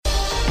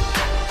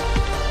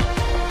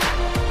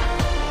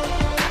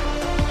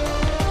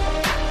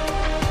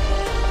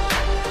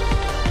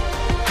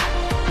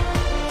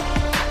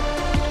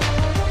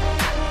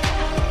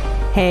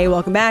Hey,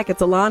 welcome back.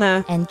 It's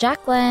Alana. And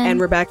Jacqueline. And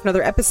we're back for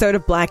another episode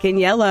of Black and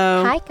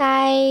Yellow. Hi,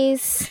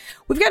 guys.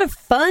 We've got a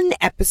fun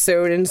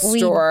episode in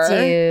store. We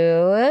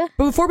do.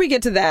 But before we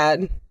get to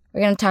that,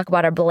 we're going to talk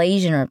about our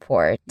Blasian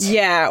report.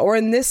 Yeah, or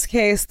in this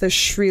case, the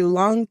Sri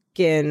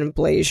Lankan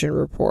Blasian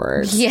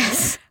report.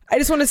 Yes. I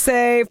just want to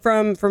say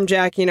from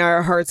Jackie and I,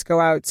 our hearts go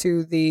out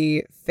to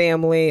the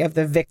family of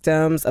the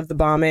victims of the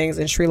bombings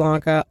in Sri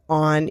Lanka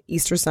on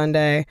Easter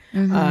Sunday,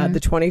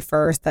 the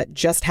 21st. That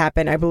just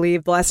happened. I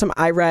believe the last time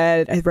I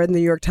read in the New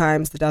York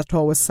Times, the death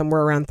toll was somewhere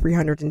around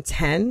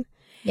 310.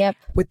 Yep.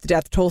 With the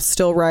death toll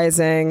still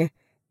rising.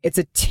 It's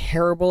a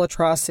terrible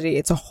atrocity.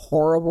 It's a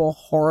horrible,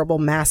 horrible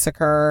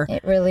massacre.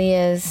 It really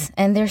is.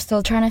 And they're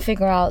still trying to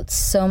figure out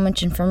so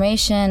much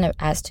information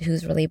as to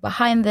who's really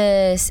behind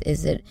this.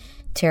 Is it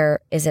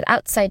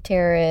outside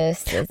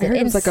terrorists? I heard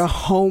it was like a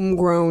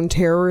homegrown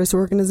terrorist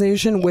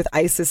organization with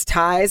ISIS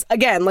ties.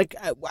 Again, like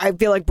I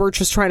feel like Birch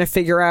was trying to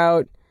figure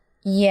out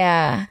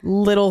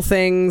little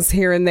things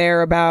here and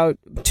there about.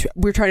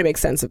 We're trying to make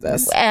sense of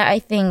this. I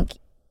think,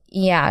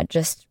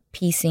 just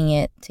piecing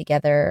it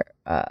together.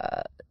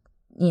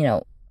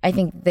 I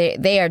think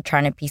they are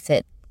trying to piece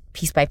it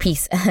piece by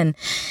piece, and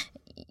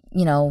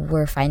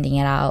we're finding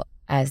it out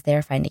as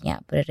they're finding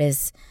out. But it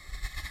is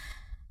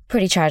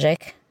pretty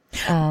tragic.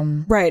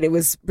 Right. It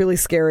was really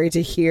scary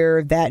to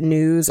hear that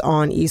news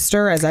on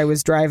Easter as I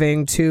was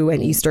driving to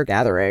an Easter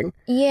gathering.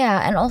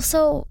 Yeah. And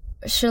also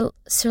Sri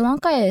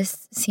Lanka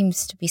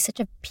seems to be such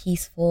a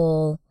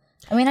peaceful.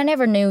 I mean, I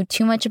never knew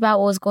too much about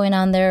what was going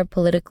on there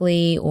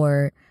politically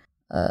or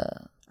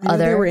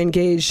They were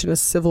engaged in a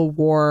civil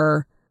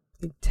war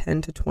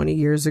 10 to 20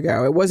 years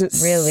ago. It wasn't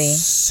really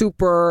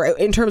super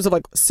in terms of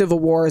like civil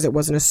wars. It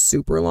wasn't a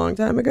super long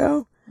time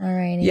ago.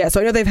 Alrighty. Yeah.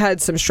 So I know they've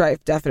had some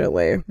strife,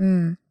 definitely.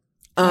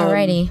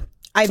 Alrighty.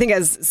 I think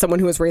as someone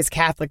who was raised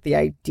Catholic, the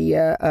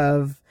idea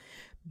of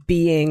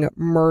being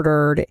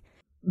murdered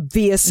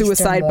via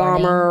suicide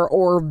bomber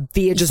or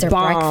via Easter just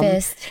bomb.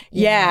 Breakfast.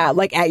 Yeah,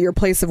 like at your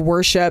place of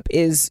worship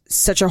is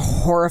such a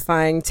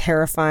horrifying,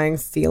 terrifying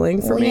feeling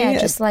for me. Yeah,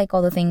 just like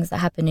all the things that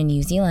happen in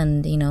New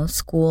Zealand,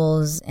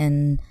 schools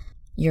and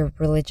your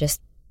religious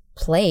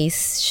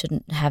place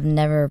shouldn't have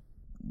never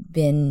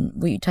been,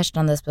 we touched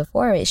on this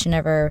before, it should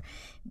never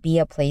be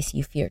a place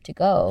you fear to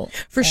go.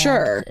 For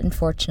sure.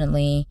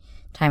 Unfortunately,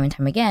 time and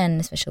time again,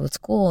 especially with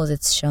schools,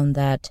 it's shown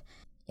that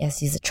yes,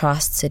 these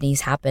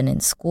atrocities happen in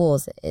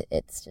schools.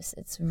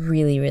 It's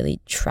really, really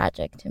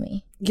tragic to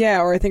me.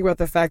 Yeah, or I think about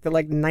the fact that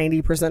like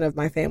 90% of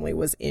my family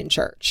was in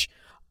church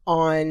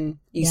on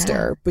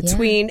Easter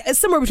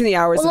somewhere between the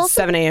hours of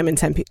 7 a.m. and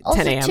 10 a.m.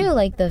 Also, too,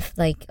 like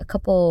a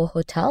couple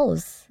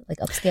hotels, like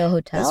upscale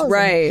hotels. That's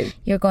right.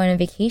 You're going on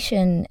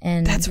vacation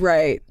and that's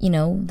right.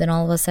 Then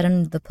all of a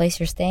sudden the place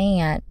you're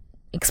staying at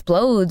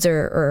explodes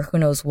or who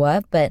knows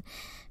what. But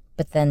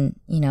then,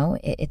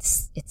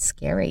 it's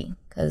scary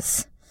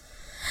because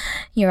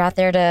you're out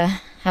there to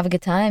have a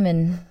good time.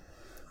 And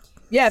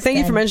thank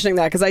you for mentioning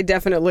that because I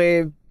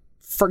definitely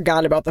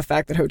forgot about the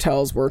fact that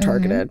hotels were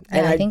targeted.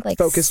 And I think like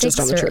focused just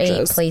on the churches. 6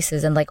 or 8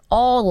 places and like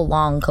all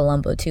along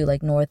Colombo too,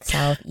 like north,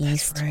 south,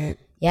 east. That's right.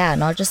 Yeah,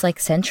 not just like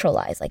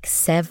centralized, like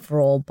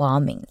several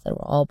bombings that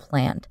were all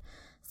planned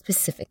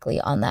specifically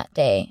on that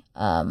day.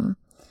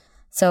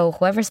 So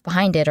whoever's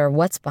behind it or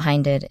what's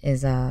behind it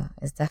is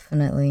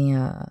definitely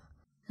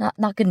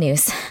not good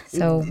news.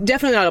 So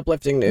definitely not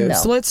uplifting news. No.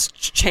 So let's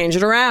change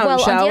it around,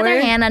 shall we? On the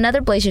other hand,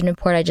 another Blasian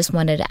report I just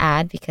wanted to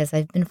add because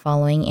I've been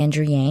following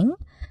Andrew Yang,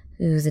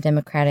 who's a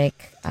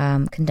Democratic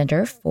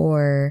contender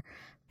for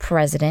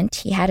president.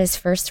 He had his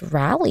first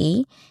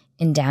rally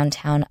in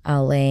downtown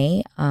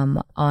LA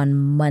on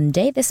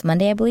this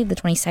Monday, I believe, the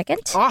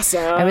 22nd.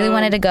 Awesome. I really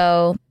wanted to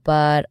go,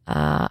 but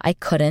I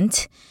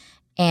couldn't.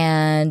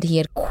 And he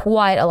had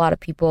quite a lot of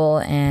people,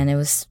 and it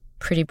was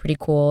pretty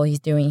cool. He's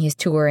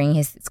touring.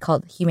 It's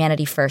called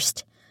Humanity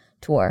First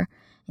Tour.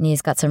 And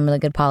he's got some really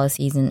good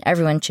policies, and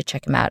everyone should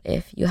check him out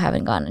if you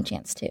haven't gotten a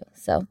chance to.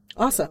 So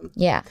awesome.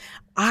 Yeah.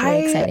 It's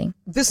really exciting.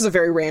 This is a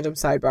very random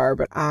sidebar,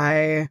 but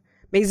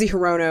Mazie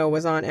Hirono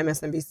was on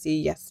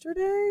MSNBC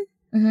yesterday.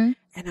 Mm-hmm.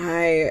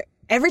 And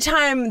every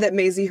time that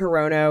Mazie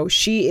Hirono,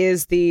 she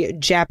is the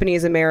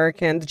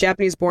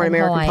Japanese-born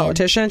American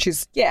politician.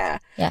 She's,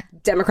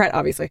 Democrat,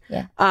 obviously.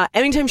 Yeah.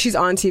 Anytime she's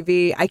on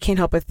TV, I can't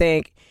help but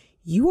think,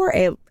 you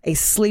are a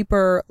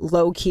sleeper,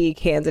 low-key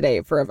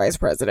candidate for a vice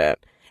president.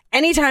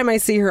 Anytime I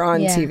see her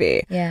on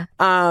TV. Yeah.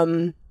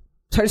 So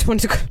I just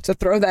wanted to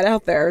throw that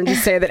out there and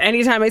just say that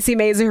anytime I see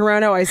Mazie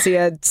Hirono, I see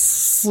a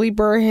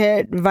sleeper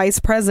hit vice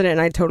president.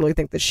 And I totally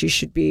think that she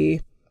should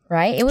be.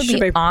 Right? It would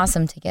be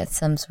awesome to get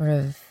some sort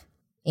of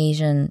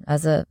Asian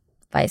as a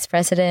vice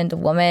president,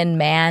 woman,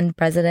 man,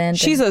 president.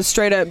 She's a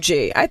straight up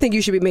G. I think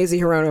you should be Mazie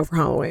Hirono for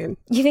Halloween.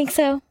 You think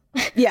so?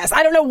 Yes.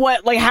 I don't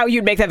know how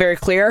you'd make that very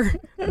clear,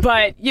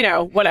 but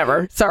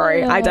whatever.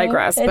 Sorry, I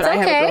digress. But I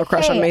have a girl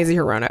crush on Mazie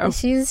Hirono.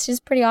 She's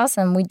pretty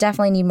awesome. We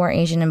definitely need more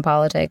Asian in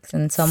politics,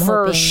 and so I'm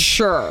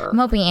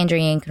hoping Andrew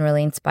Yang can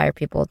really inspire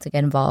people to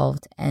get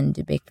involved and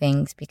do big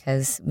things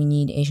because we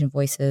need Asian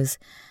voices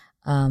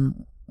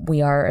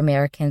we are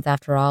Americans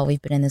after all.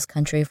 We've been in this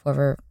country for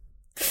over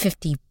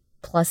 50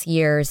 plus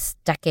years,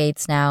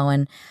 decades now,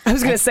 and I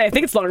was going to say, I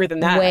think it's longer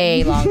than that.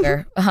 Way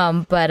longer.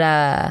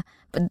 But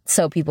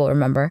so people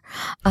remember.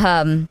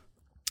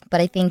 But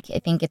I think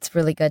it's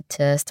really good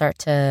to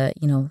start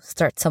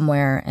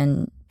somewhere,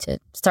 and to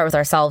start with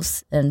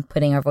ourselves and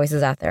putting our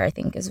voices out there, I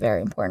think is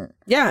very important.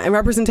 Yeah, and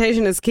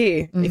representation is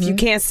key. Mm-hmm. If you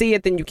can't see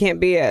it, then you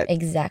can't be it.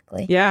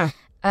 Exactly. Yeah.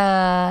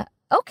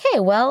 Okay,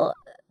 well,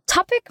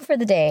 topic for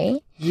the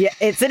day. Yeah,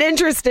 it's an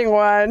interesting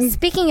one.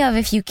 Speaking of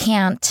if you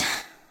can't,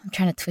 I'm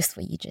trying to twist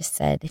what you just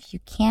said. If you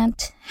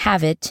can't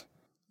have it,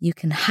 you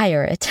can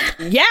hire it.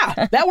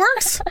 Yeah, that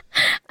works.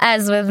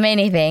 As with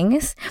many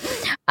things.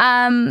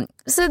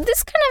 So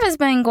this kind of has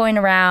been going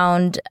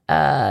around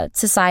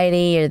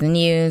society or the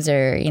news,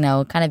 or,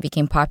 kind of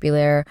became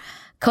popular.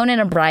 Conan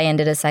O'Brien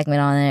did a segment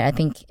on it. I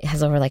think it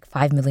has over like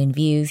 5 million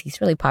views. He's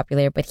really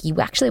popular, but he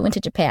actually went to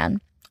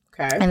Japan.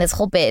 Okay. And this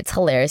whole bit, it's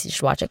hilarious. You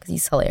should watch it because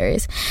he's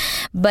hilarious.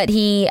 But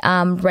he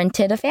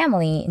rented a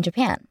family in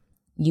Japan.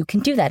 You can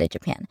do that in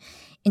Japan.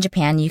 In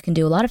Japan, you can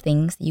do a lot of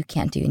things that you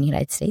can't do in the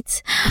United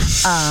States.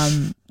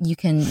 You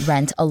can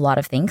rent a lot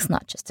of things,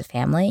 not just a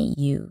family.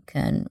 You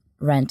can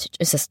rent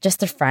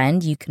just a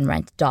friend. You can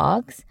rent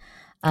dogs.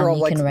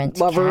 You can rent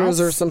lovers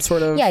cats. Or some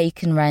sort of... Yeah, you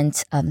can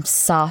rent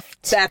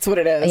soft... That's what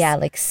it is. Yeah,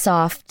 like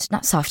soft,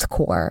 not soft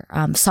core,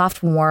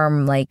 soft,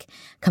 warm, like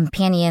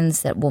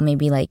companions that will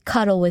maybe like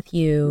cuddle with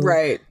you.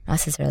 Right. Not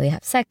necessarily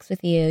have sex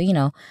with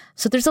you,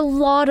 So there's a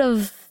lot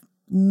of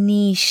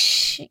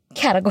niche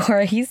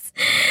categories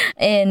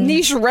in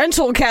niche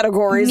rental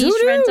categories.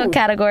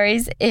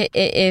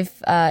 If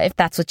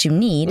that's what you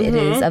need, it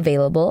is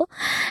available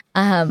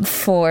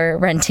for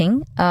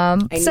renting. I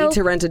need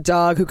to rent a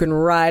dog who can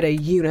ride a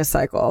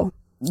unicycle.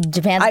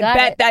 Japan's got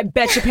it. I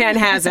bet Japan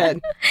has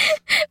it.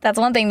 That's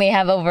one thing they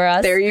have over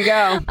us. There you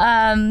go.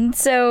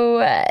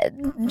 So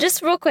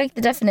just real quick,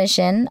 the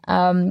definition.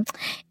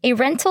 A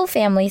rental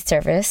family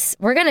service,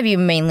 we're going to be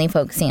mainly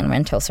focusing on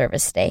rental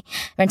service today.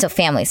 Rental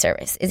family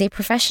service is a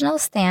professional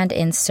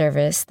stand-in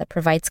service that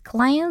provides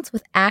clients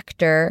with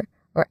actors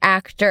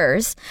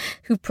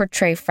who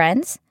portray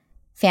friends,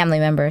 family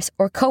members,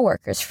 or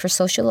coworkers for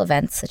social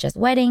events such as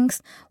weddings,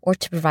 or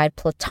to provide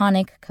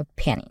platonic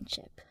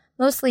companionship.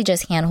 Mostly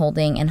just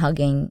hand-holding and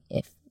hugging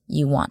if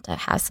you want to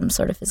have some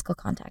sort of physical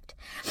contact.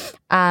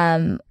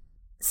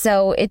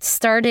 So it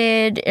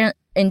started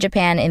in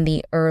Japan in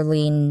the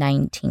early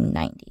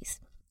 1990s.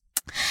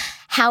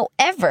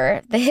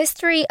 However, the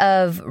history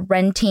of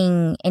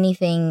renting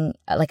anything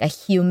like a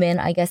human,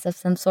 I guess, of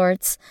some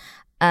sorts,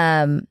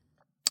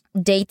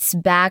 dates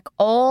back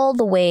all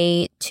the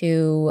way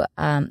to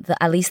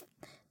at least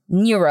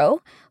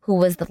Nero, who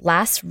was the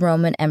last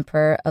Roman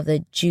emperor of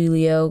the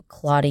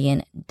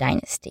Julio-Claudian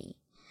dynasty.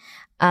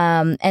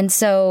 And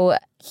so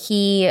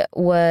he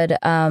would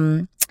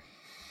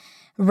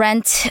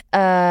rent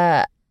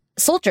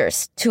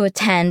soldiers to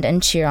attend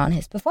and cheer on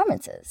his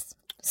performances.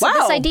 So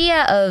this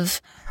idea of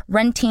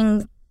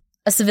renting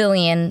a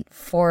civilian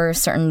for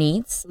certain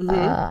needs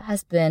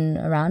has been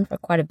around for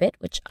quite a bit,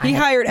 which he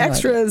hired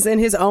extras in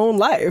his own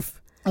life.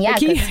 Yeah,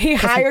 like he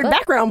hired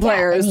background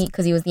players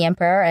because he was the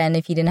emperor, and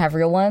if he didn't have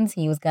real ones,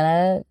 he was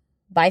gonna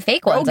buy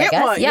fake ones. I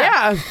guess. One.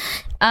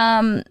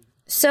 Yeah.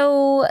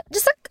 So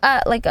just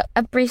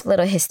a brief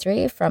little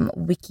history from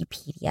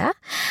Wikipedia.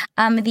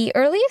 The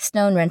earliest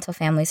known rental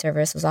family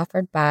service was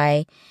offered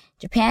by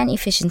Japan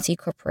Efficiency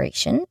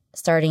Corporation,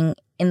 starting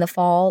in the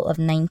fall of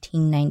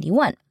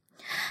 1991.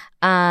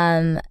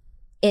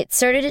 It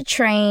started to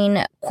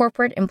train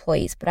corporate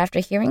employees, but after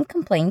hearing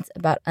complaints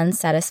about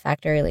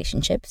unsatisfactory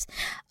relationships,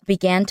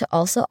 began to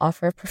also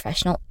offer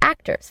professional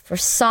actors for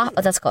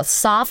that's called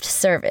soft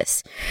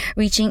service,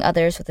 reaching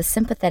others with a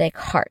sympathetic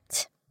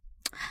heart.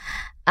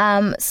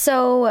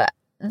 So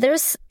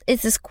is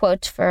this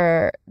quote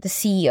for the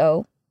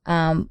CEO.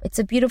 It's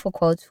a beautiful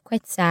quote,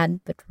 quite sad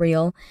but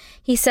real.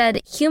 He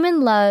said,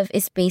 "Human love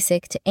is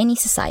basic to any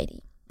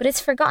society, but it's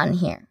forgotten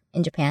here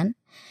in Japan.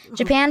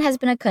 Japan has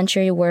been a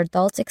country where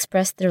adults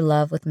express their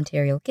love with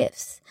material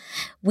gifts.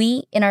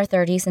 We, in our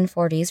 30s and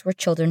 40s, were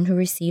children who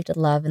received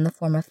love in the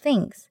form of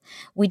things.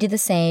 We did the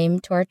same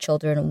to our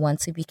children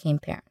once we became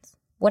parents.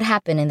 What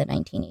happened in the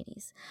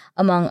 1980s?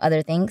 Among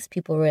other things,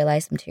 people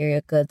realized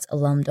material goods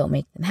alone don't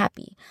make them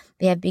happy.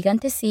 They have begun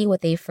to see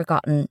what they've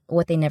forgotten,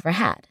 what they never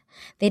had.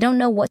 They don't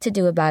know what to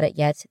do about it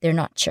yet. They're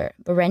not sure.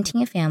 But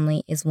renting a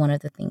family is one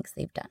of the things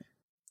they've done."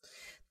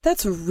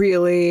 That's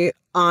really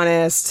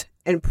honest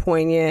and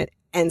poignant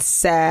and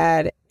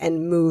sad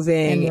and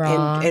moving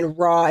and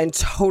raw and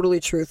totally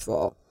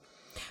truthful.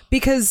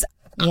 Because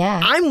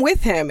I'm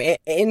with him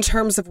in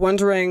terms of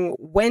wondering,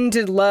 when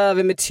did love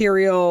and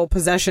material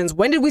possessions,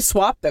 when did we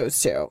swap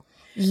those two?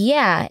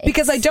 Yeah.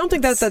 Because I don't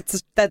think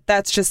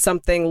that's just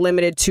something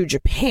limited to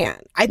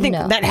Japan. I think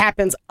that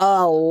happens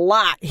a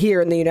lot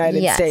here in the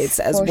United States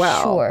as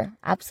well. Sure.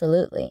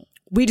 Absolutely.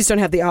 We just don't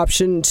have the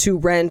option to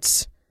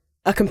rent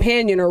a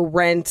companion or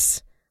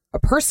rent a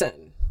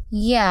person.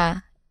 Yeah.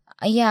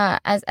 Yeah.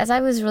 As I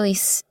was really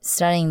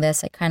studying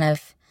this, I kind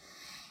of,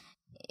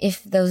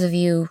 if those of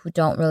you who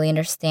don't really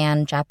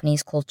understand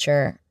Japanese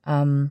culture,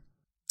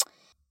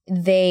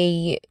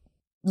 they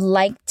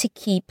like to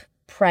keep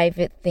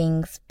private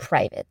things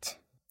private.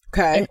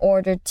 Okay. In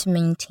order to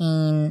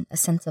maintain a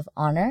sense of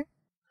honor.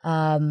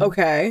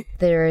 Okay.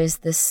 There is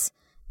this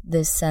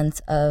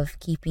sense of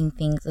keeping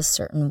things a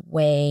certain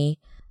way,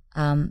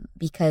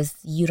 because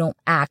you don't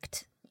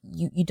act,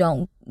 you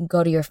don't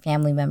go to your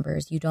family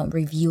members, you don't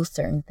reveal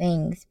certain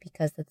things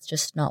because that's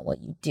just not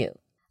what you do.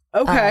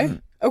 Okay.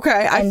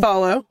 Okay, I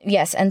follow.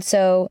 Yes, and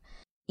so,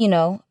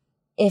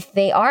 if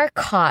they are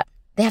caught,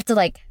 they have to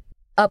like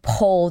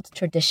uphold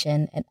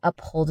tradition and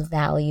uphold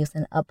values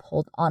and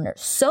uphold honor.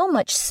 So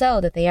much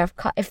so that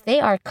if they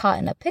are caught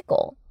in a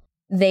pickle,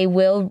 they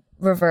will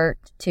revert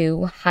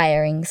to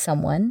hiring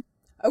someone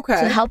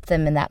to help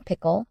them in that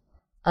pickle.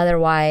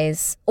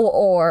 Otherwise,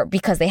 or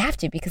because they have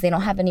to, because they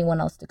don't have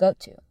anyone else to go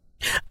to.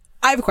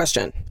 I have a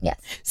question. Yes.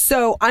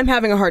 So I'm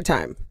having a hard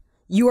time.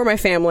 You are my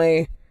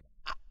family.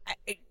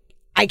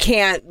 I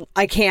can't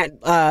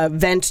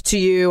vent to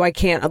you. I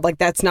can't, like,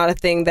 that's not a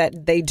thing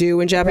that they do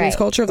in Japanese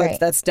culture.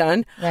 That's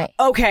done. Right.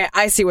 Okay.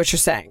 I see what you're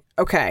saying.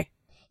 Okay.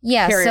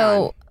 Yeah. Carry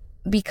so on.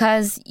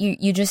 Because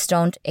you just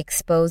don't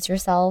expose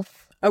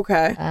yourself.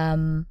 Okay.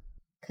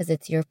 Because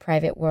it's your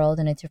private world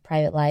and it's your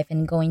private life,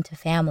 and going to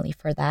family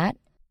for that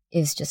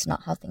is just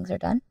not how things are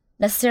done.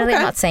 Necessarily,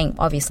 I'm not saying,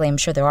 obviously, I'm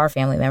sure there are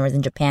family members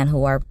in Japan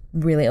who are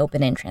really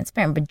open and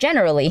transparent, but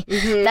generally,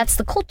 that's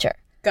the culture.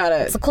 Got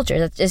it. It's the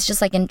culture. It's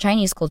just like in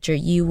Chinese culture,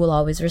 you will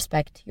always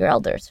respect your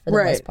elders for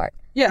the most part.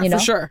 Yeah, for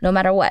sure. No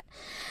matter what.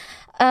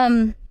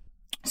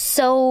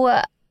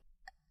 So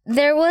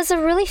there was a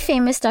really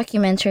famous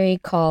documentary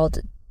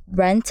called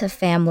Rent a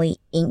Family,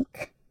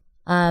 Inc.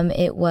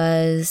 It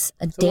was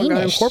a Danish.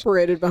 Got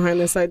incorporated behind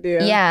this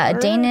idea. Yeah, All a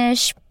right.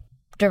 Danish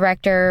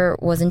director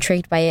was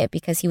intrigued by it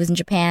because he was in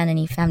Japan and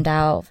he found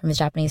out from his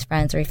Japanese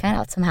friends, or he found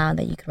out somehow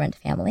that you could rent a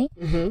family.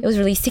 It was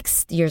released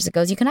 6 years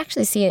ago. So you can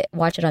actually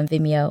watch it on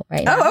Vimeo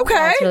right now. Oh,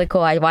 okay. It's really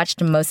cool. I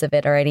watched most of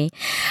it already.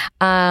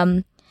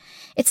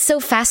 It's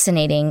so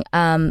fascinating.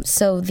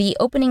 So the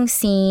opening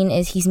scene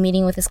is he's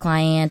meeting with his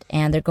client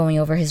and they're going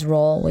over his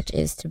role, which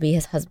is to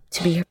be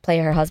play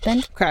her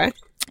husband. Okay.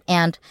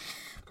 And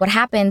what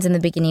happens in the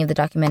beginning of the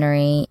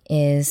documentary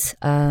is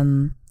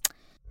the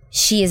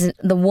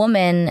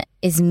woman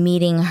is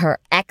meeting her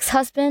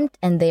ex-husband,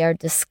 and they are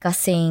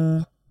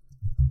discussing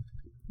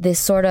this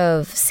sort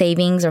of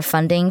savings or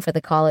funding for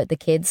the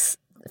kids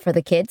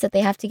that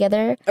they have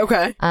together.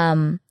 Okay.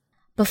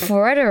 But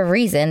for whatever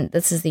reason,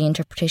 this is the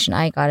interpretation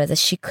I got, is that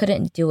she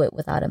couldn't do it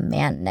without a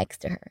man next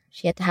to her.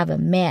 She had to have a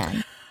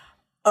man.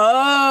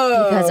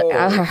 Oh. Because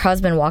her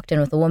husband walked in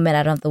with a woman.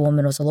 I don't know if the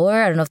woman was a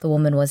lawyer. I don't know if the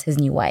woman was his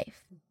new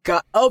wife.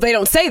 They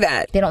don't say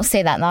that. They don't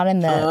say that. Not in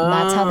the.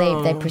 That's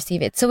how they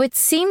perceive it. So it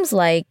seems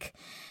like,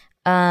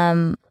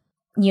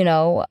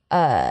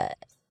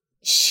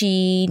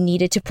 she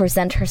needed to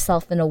present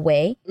herself in a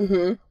way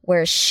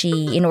where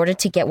she, in order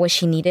to get what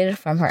she needed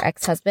from her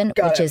ex-husband,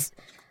 is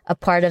a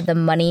part of the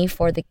money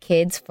for the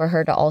kids for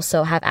her to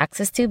also have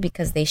access to,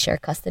 because they share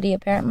custody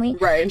apparently.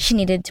 Right. She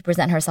needed to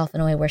present herself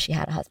in a way where she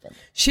had a husband.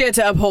 She had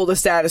to uphold the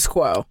status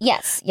quo.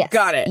 Yes.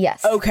 Got it.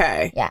 Yes.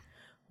 Okay. Yeah.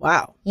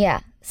 Wow.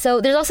 Yeah.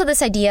 So there's also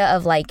this idea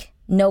of like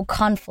no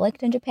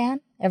conflict in Japan.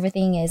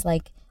 Everything is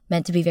like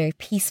meant to be very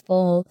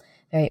peaceful,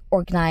 very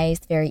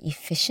organized, very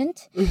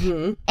efficient.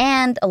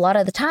 And a lot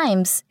of the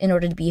times, in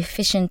order to be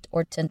efficient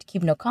or to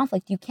keep no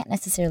conflict, you can't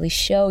necessarily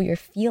show your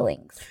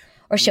feelings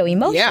or show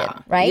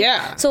emotion, right?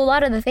 Yeah. So a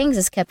lot of the things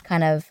is kept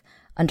kind of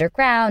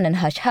underground and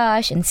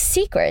hush-hush and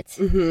secret,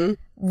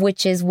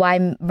 which is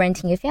why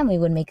renting a family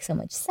would make so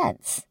much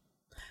sense.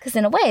 Because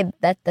in a way,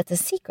 that's a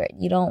secret.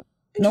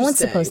 No one's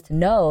supposed to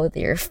know that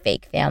you're a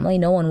fake family.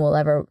 No one will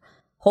ever,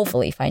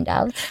 hopefully, find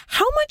out.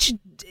 How much,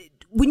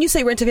 when you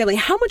say rent a family,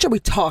 how much are we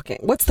talking?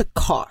 What's the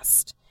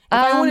cost? If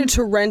I wanted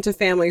to rent a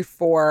family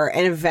for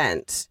an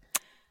event.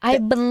 I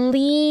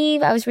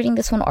believe I was reading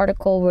this one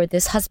article where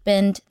this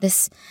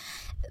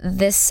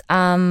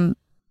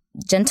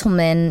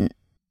gentleman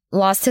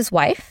lost his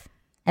wife,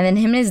 and then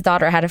him and his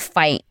daughter had a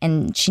fight,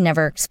 and she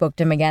never spoke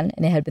to him again,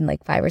 and it had been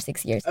like 5 or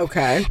 6 years.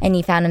 Okay. And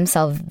he found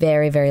himself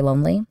very, very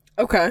lonely.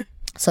 Okay.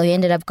 So he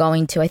ended up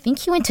going to, I think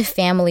he went to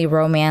Family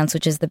Romance,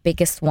 which is the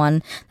biggest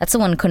one. That's the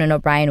one Conan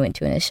O'Brien went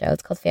to in his show.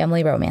 It's called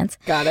Family Romance.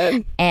 Got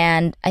it.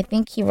 And I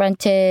think he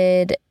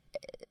rented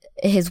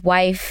his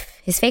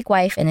fake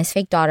wife and his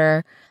fake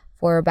daughter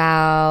for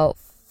about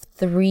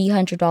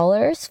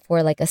 $300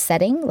 for like a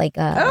setting, like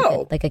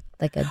a date.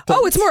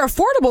 Oh, it's more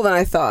affordable than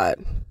I thought.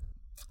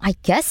 I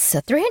guess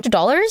so.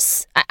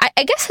 $300.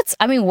 I guess it's.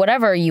 I mean,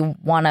 whatever you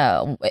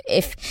wanna.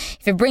 If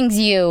it brings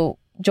you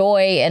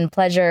joy and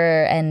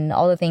pleasure and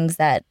all the things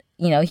that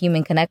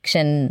human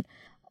connection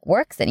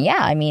works, then yeah.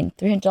 I mean,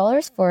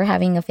 $300 for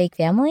having a fake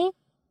family.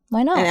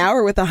 Why not? An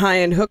hour with a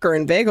high-end hooker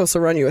in Vegas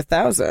will run you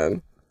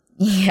 $1,000.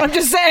 Yeah. I'm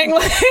just saying,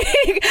 like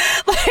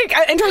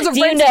in terms of Do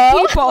you renting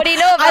know? people. What do you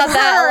know about I've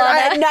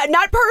that, heard, Alana?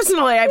 not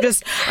personally.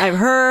 I've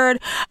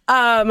heard.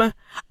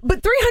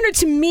 But 300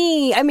 to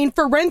me, I mean,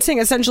 for renting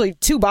essentially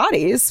 2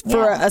 bodies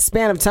for Yeah. a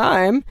span of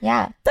time,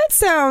 Yeah. that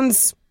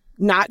sounds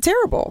not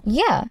terrible.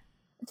 Yeah.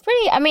 It's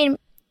pretty, I mean,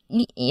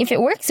 if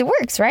it works,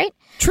 right?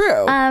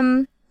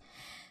 True.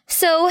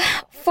 So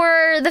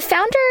for the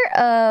founder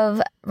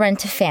of for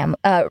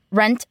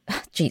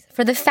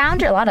the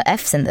founder, a lot of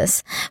F's in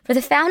this. For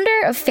the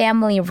founder of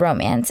Family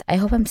Romance, I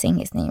hope I'm saying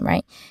his name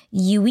right,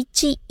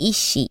 Yuichi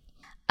Ishii,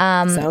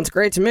 Sounds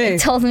great to me.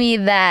 told me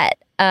that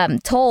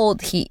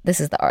this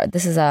is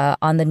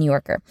on the New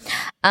Yorker.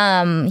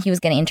 He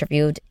was getting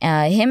interviewed.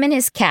 Him and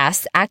his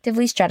cast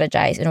actively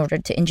strategize in order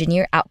to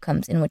engineer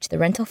outcomes in which the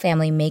rental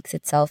family makes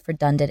itself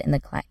redundant in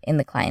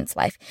the client's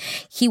life.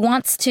 He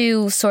wants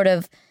to sort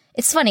of.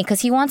 It's funny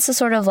because he wants to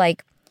sort of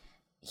like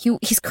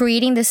he's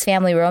creating this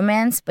family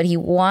romance, but he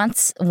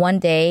wants one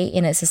day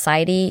in a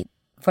society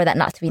for that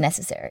not to be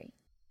necessary.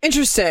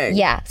 Interesting.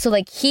 Yeah. So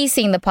like he's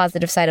seeing the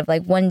positive side of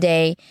like one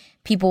day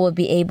people will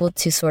be able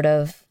to sort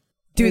of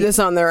Do this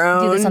on their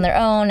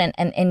own.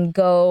 And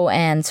go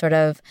and sort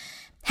of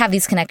have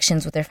these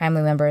connections with their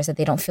family members that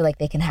they don't feel like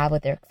they can have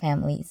with their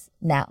families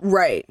now.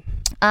 Right.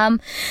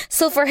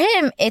 So for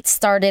him, it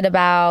started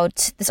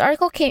about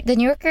the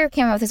New Yorker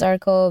came out with this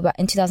article about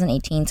in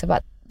 2018. So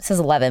about, it says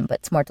 11, but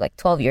it's more like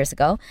 12 years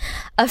ago.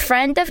 A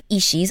friend of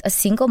Ishii's, a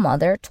single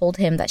mother, told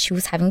him that she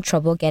was having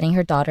trouble getting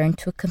her daughter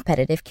into a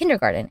competitive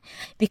kindergarten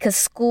because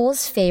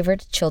schools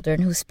favored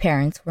children whose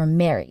parents were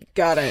married.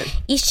 Got it.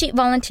 Ishii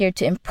volunteered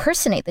to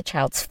impersonate the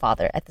child's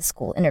father at the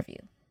school interview.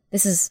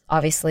 This is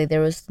obviously,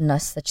 there was no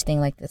such thing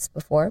like this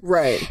before.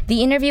 Right.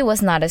 The interview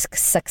was not a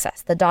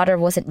success. The daughter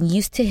wasn't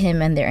used to him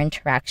and their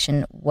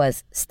interaction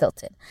was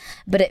stilted.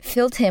 But it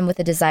filled him with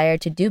a desire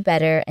to do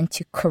better and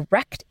to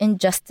correct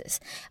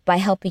injustice by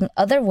helping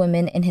other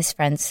women in his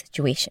friend's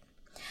situation.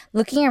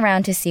 Looking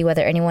around to see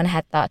whether anyone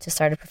had thought to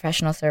start a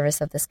professional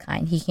service of this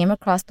kind, he came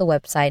across the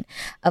website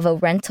of a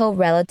rental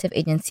relative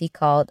agency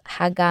called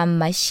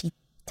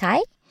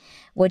Hagamashitai,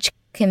 which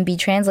can be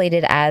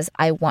translated as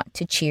I want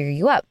to cheer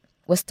you up.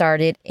 Was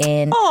started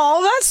in...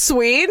 Oh, that's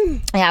sweet.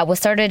 Yeah, was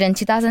started in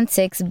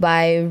 2006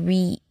 by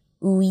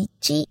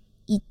Ryuichi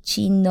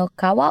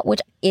Ichinokawa,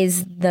 which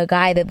is the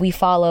guy that we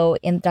follow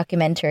in the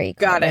documentary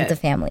called Rent a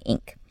Family,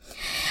 Inc.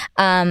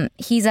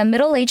 He's a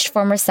middle-aged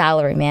former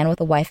salaryman with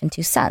a wife and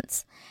 2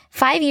 sons.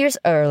 5 years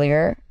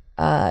earlier,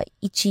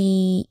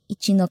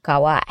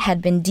 Ichinokawa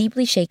had been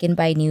deeply shaken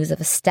by news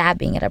of a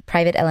stabbing at a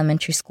private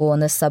elementary school in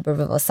the suburb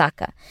of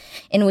Osaka,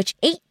 in which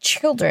 8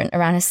 children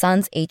around his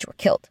son's age were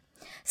killed.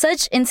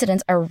 Such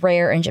incidents are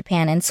rare in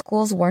Japan, and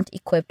schools weren't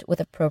equipped with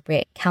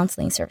appropriate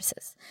counseling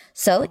services.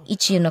 So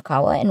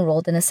Ichinokawa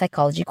enrolled in a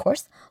psychology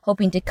course,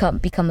 hoping to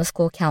become a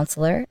school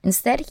counselor.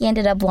 Instead, he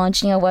ended up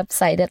launching a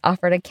website that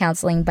offered a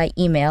counseling by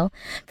email.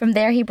 From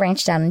there, he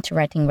branched out into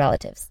renting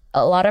relatives.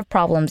 A lot of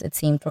problems, it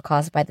seemed, were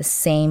caused by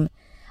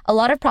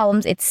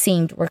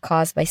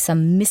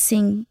some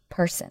missing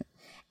person.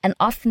 And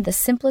often the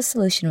simplest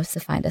solution was to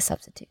find a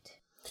substitute.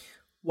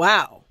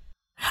 Wow.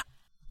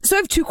 So I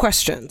have 2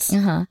 questions.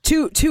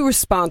 Two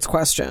response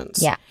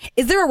questions. Yeah.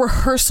 Is there a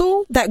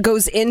rehearsal that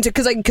goes into,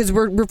 because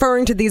we're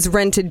referring to these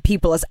rented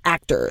people as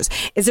actors.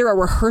 Is there a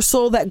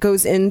rehearsal that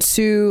goes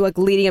into like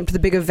leading up to the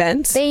big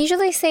events? They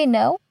usually say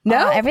no.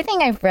 No?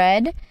 Everything I've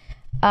read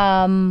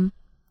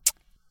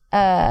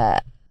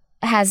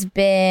has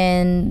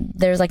been,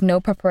 there's like no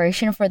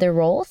preparation for their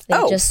roles.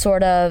 They just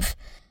sort of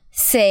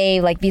say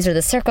like, these are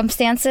the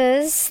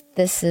circumstances,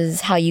 this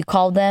is how you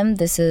call them,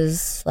 this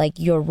is like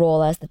your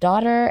role as the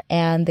daughter,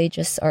 and they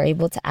just are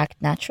able to act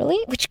naturally,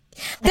 which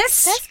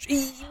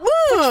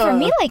for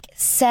me like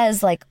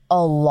says like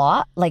a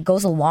lot, like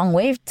goes a long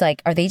way to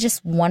like, are they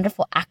just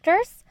wonderful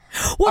actors?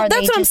 Well,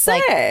 that's what I'm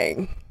saying.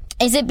 Like,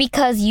 is it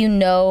because you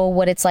know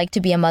what it's like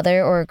to be a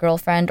mother or a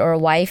girlfriend or a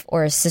wife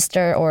or a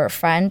sister or a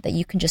friend that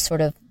you can just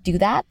sort of do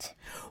that?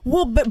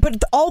 Well,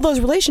 but all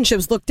those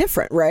relationships look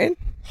different, right?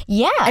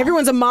 Yeah.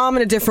 Everyone's a mom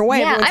in a different way.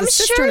 Yeah, Everyone's I'm a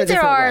sister sure in a there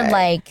different are way.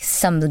 like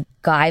some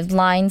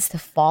guidelines to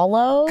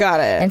follow.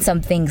 Got it. And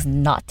some things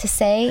not to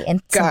say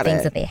and some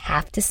things that they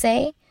have to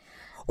say.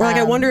 Or like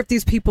I wonder if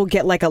these people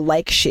get like a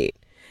like sheet.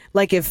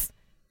 Like if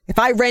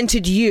I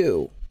rented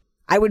you,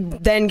 I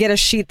would then get a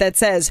sheet that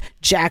says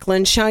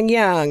Jacqueline Chung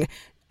Young,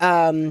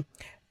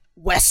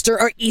 Western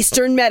or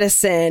Eastern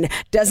medicine,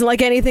 doesn't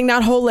like anything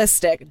not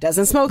holistic,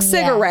 doesn't smoke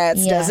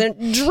cigarettes, doesn't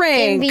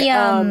drink. You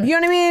know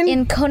what I mean?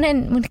 In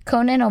when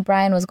Conan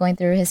O'Brien was going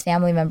through his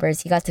family members,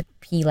 he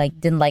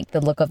like didn't like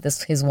the look of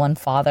his one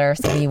father,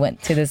 so he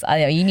went to this. I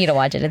know you need to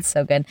watch it; it's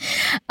so good.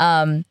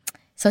 So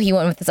he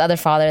went with this other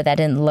father that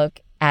didn't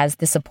look as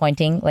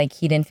disappointing. Like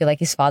he didn't feel like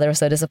his father was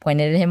so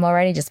disappointed in him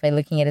already just by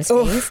looking at his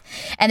face.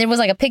 And there was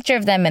like a picture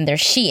of them and their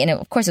sheet, and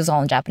of course it was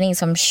all in Japanese.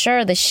 So I'm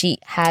sure the sheet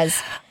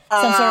has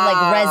some sort of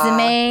like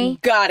resume.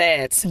 Got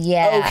it.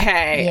 Yeah.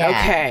 Okay. Yeah.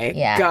 Okay.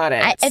 Yeah. Got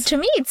it. To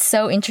me, it's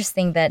so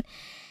interesting that,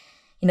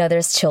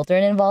 there's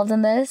children involved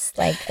in this,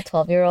 like a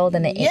 12-year-old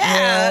and an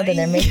 8-year-old, and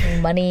they're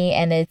making money.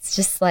 And it's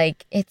just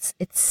like, it's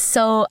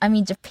so, I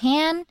mean,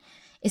 Japan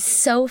is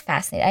so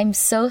fascinating. I'm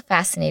so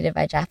fascinated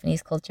by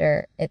Japanese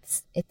culture. It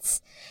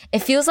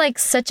feels like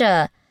such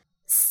an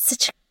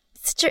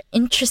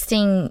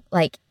interesting,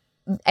 like,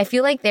 I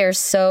feel like they're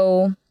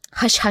so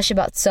hush hush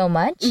about so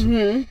much,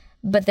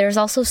 but there's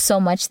also so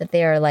much that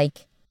they are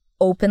like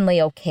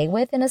openly okay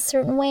with in a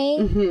certain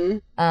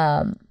way.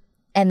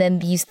 And then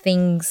these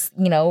things,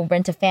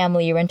 rent a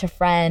family, rent a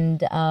friend,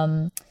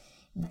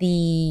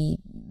 there's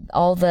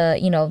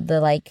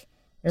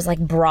like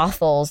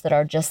brothels that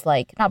are just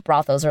like, not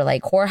brothels, or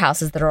like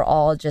whorehouses that are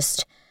all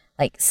just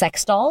like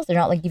sex dolls. They're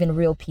not like even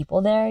real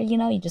people there, you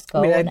just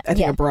go. I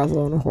think a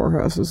brothel and a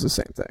whorehouse is the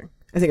same thing.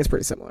 I think it's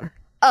pretty similar.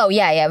 Oh,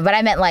 yeah. But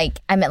I meant like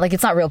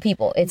it's not real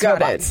people. It's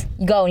robots.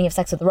 You go and you have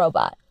sex with a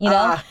robot,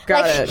 Got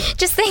it.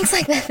 Just things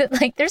like that,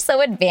 like they're so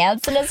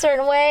advanced in a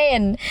certain way.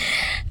 And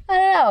I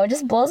don't know, it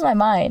just blows my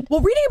mind. Well,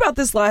 reading about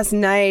this last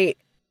night,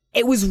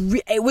 it was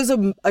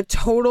a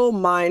total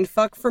mind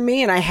fuck for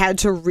me. And I had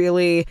to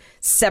really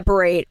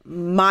separate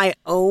my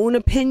own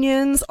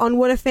opinions on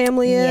what a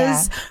family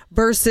is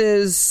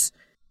versus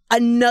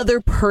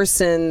another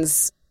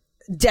person's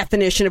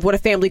definition of what a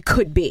family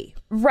could be.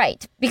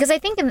 Right. Because I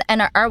think in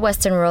our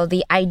Western world,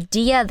 the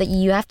idea that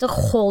you have to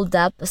hold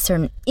up a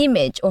certain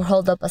image or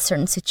hold up a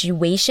certain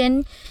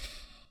situation,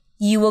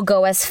 you will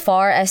go as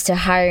far as to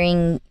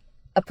hiring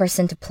a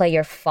person to play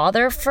your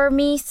father, for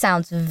me,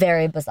 sounds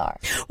very bizarre.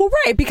 Well,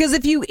 right. Because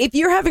if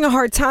you're having a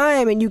hard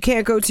time and you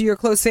can't go to your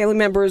close family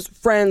members,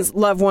 friends,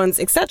 loved ones,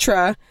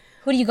 etc.,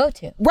 who do you go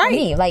to? Right. For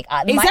me, like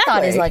my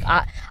thought is like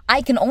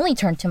I can only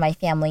turn to my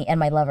family and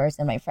my lovers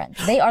and my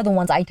friends. They are the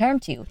ones I turn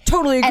to.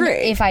 Totally agree.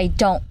 And if I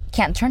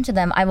can't turn to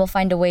them, I will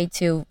find a way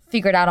to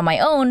figure it out on my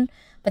own.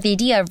 But the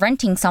idea of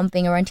renting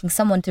something or renting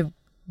someone to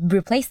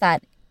replace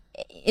that,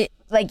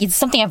 it's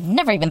something I've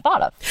never even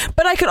thought of.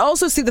 But I could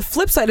also see the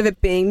flip side of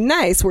it being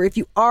nice, where if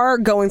you are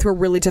going through a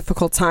really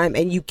difficult time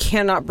and you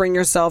cannot bring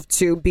yourself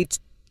to be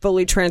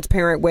fully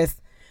transparent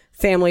with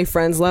family,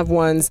 friends, loved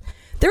ones,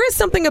 there is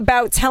something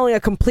about telling a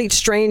complete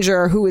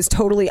stranger who is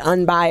totally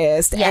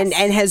unbiased and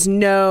has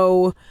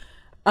no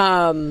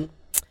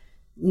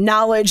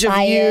knowledge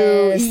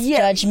bias, of you,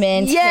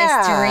 judgment,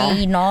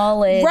 history,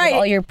 knowledge,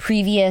 all your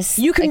previous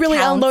you can really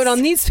accounts. unload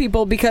on these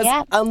people because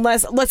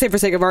unless, let's say for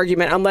sake of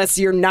argument, unless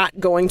you're not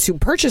going to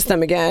purchase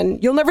them again,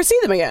 you'll never see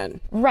them again.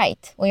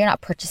 Right. Well, you're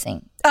not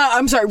purchasing.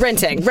 I'm sorry,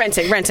 renting.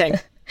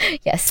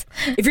 Yes.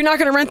 If you're not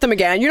going to rent them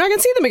again, you're not going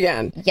to see them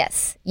again.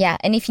 Yes. Yeah.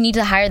 And if you need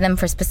to hire them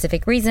for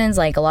specific reasons,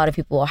 like a lot of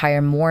people will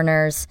hire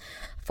mourners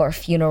for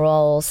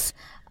funerals,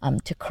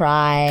 to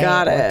cry,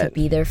 or to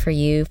be there for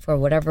you for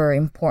whatever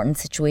important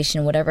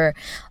situation, whatever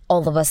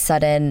all of a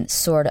sudden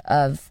sort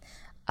of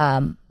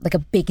like a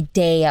big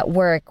day at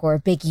work or a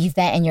big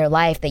event in your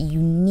life that you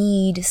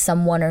need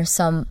someone or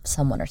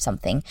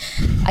something.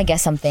 I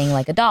guess something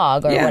like a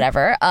dog or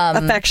whatever.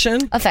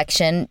 Affection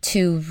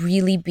to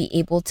really be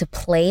able to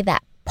play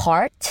that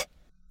part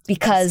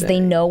because they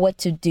know what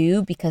to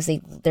do, because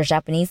they're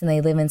Japanese and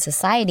they live in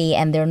society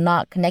and they're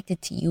not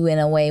connected to you in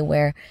a way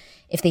where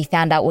if they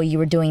found out what you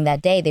were doing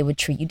that day, they would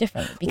treat you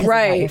differently because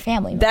they're not your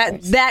family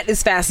members. That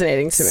is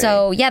fascinating to me.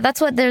 So yeah,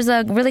 there's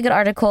a really good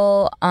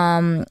article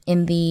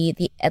in the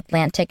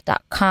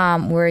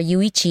Atlantic.com where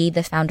Yuichi,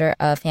 the founder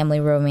of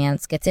Family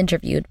Romance, gets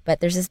interviewed. But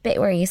there's this bit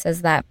where he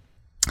says that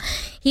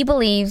he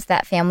believes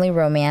that family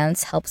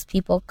romance helps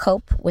people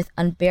cope with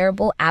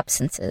unbearable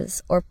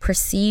absences or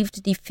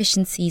perceived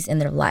deficiencies in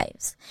their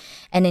lives.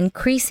 An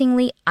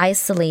increasingly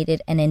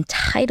isolated and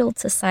entitled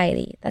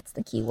society, that's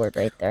the key word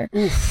right there.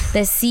 Oof.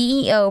 The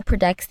CEO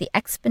predicts the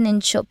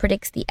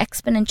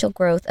exponential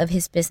growth of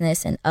his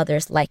business and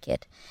others like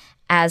it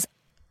as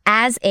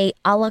a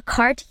la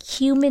carte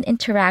human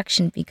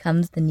interaction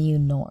becomes the new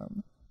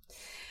norm.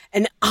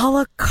 An a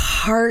la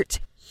carte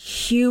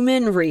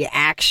human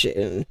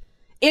reaction.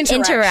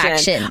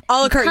 Interaction.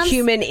 A la carte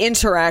human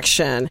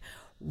interaction.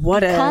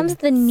 Becomes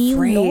the new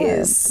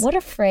phrase. Norm. What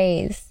a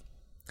phrase.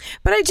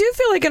 But I do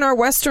feel like in our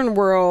Western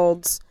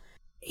world,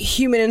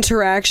 human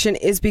interaction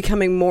is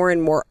becoming more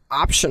and more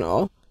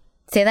optional.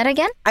 Say that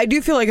again? I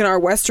do feel like in our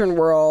Western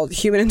world,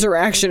 human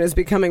interaction is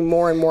becoming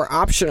more and more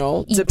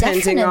optional,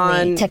 depending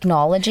on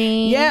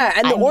technology. Yeah,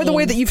 and the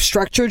way that you've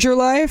structured your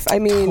life. I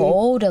mean,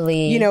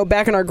 totally.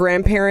 Back in our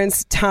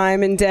grandparents'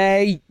 time and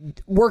day,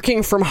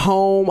 working from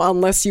home,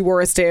 unless you were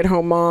a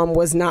stay-at-home mom,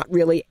 was not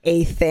really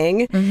a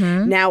thing.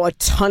 Mm-hmm. Now, a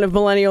ton of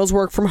millennials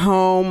work from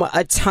home.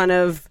 A ton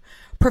of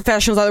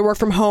professionals either work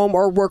from home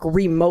or work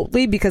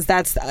remotely because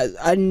that's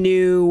a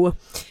new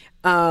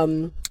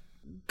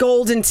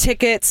golden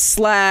ticket /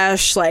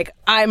 like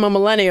I'm a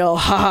millennial,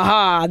 ha ha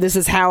ha, this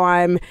is how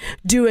I'm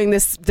doing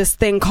this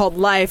thing called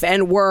life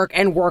and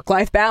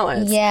work-life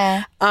balance.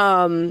 Yeah.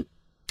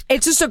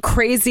 It's just a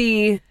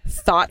crazy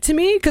thought to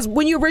me because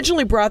when you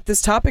originally brought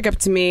this topic up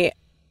to me,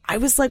 I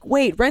was like,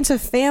 wait, rent a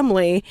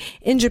family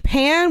in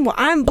Japan? Well,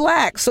 I'm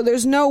black, so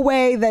there's no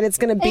way that it's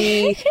going to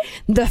be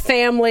the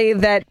family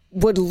that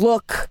would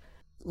look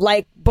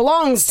like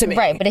belongs to me.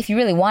 Right, but if you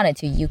really wanted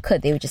to, you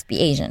could. They would just be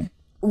Asian.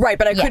 Right,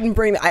 but I couldn't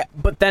bring.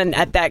 But then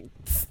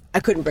I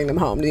couldn't bring them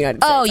home to the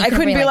United States. You I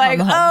couldn't be like,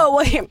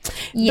 home.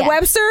 the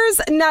Websters?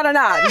 No.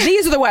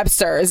 These are the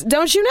Websters.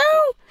 Don't you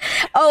know?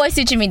 Oh, I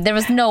see what you mean. There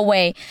was no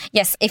way.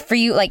 Yes, if for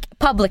you, like,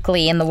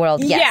 publicly in the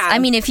world, yes. Yeah. I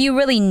mean, if you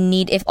really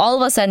if all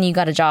of a sudden you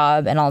got a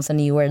job and all of a sudden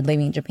you were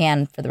leaving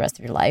Japan for the rest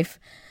of your life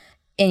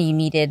and you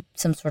needed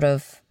some sort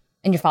of,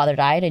 and your father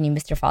died and you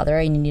missed your father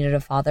and you needed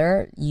a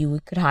father, you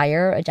could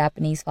hire a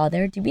Japanese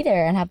father to be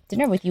there and have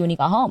dinner with you when you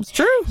got home. It's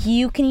true.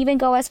 You can even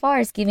go as far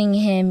as giving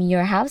him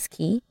your house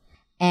key.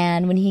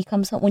 And when he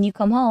comes home, when you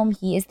come home,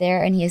 he is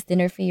there and he has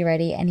dinner for you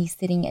ready and he's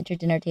sitting at your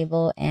dinner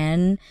table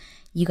and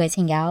you guys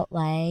hang out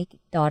like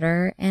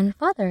daughter and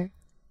father.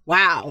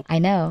 Wow. I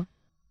know.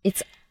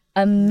 It's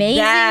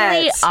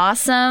amazingly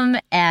awesome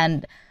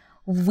and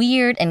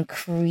weird and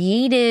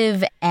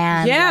creative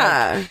and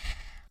like,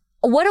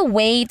 what a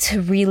way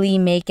to really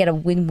make it a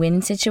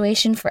win-win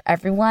situation for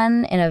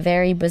everyone in a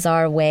very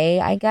bizarre way,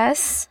 I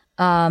guess.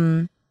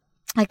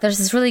 Like there's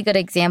this really good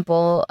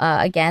example,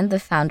 again, the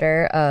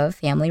founder of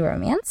Family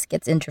Romance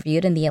gets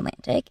interviewed in The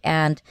Atlantic,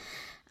 and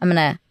I'm going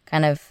to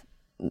kind of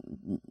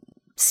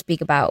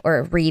speak about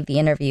or read the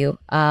interview.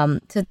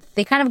 So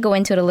they kind of go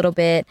into it a little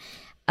bit.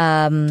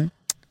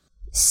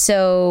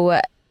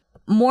 So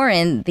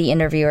Morin, the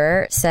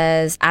interviewer,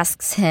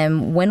 asks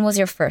him, when was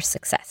your first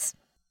success?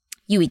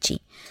 Yuichi: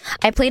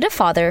 I played a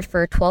father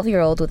for a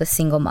 12-year-old with a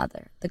single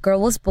mother. The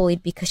girl was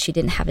bullied because she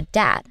didn't have a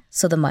dad,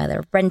 so the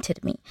mother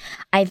rented me.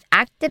 I've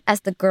acted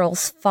as the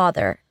girl's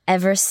father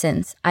ever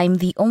since. I'm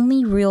the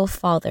only real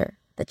father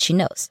that she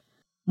knows.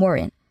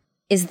 Morin: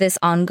 is this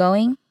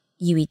ongoing?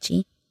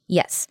 Yuichi: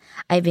 yes.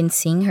 I've been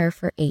seeing her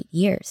for 8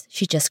 years.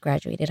 She just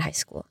graduated high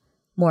school.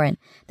 Morin: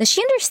 does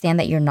she understand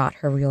that you're not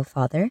her real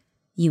father?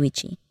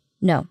 Yuichi: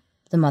 no,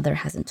 the mother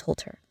hasn't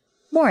told her.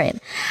 Morin: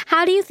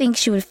 how do you think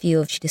she would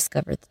feel if she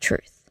discovered the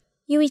truth?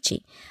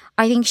 Yuichi: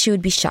 I think she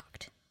would be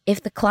shocked.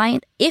 If the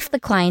client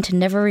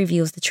never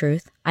reveals the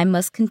truth, I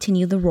must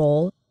continue the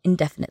role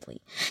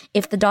indefinitely.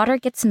 If the daughter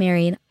gets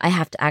married, I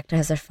have to act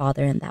as her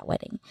father in that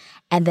wedding,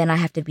 and then I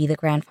have to be the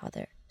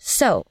grandfather.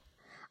 So,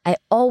 I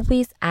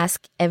always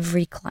ask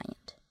every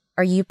client,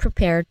 are you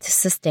prepared to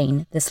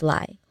sustain this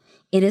lie?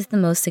 It is the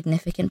most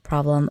significant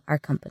problem our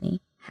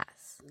company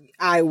has.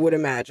 I would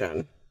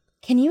imagine.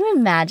 Can you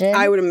imagine?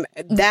 I would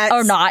that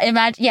or not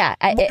imagine. Yeah.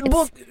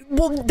 Well,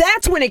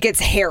 that's when it gets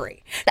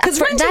hairy.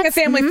 Because renting a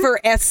family for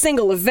a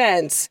single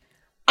event.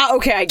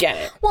 Okay, I get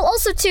it. Well,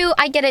 also too,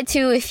 I get it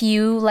too. If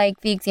you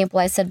like the example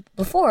I said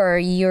before,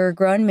 you're a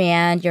grown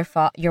man.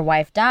 Your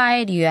wife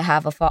died. You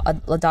have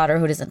a daughter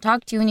who doesn't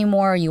talk to you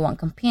anymore. You want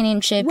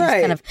companionship. Right.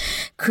 You kind of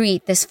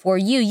create this for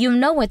you. You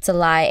know it's a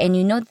lie, and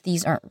you know that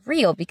these aren't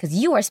real because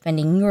you are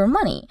spending your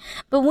money.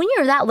 But when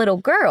you're that little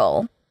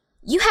girl,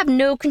 you have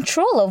no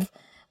control of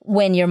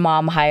when your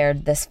mom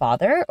hired this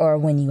father or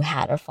when you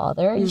had her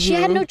father. Mm-hmm. She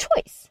had no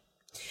choice.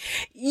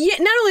 Yeah,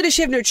 not only does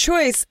she have no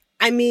choice,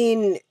 I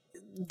mean,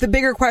 the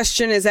bigger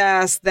question is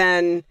asked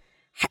then,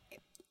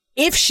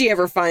 if she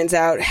ever finds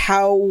out,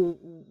 how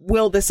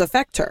will this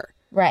affect her?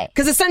 Right.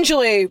 Because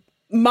essentially,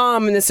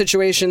 mom in this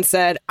situation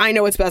said, I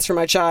know what's best for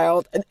my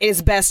child.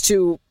 It's best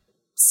to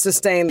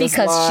sustain this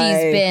because lie.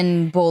 She's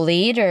been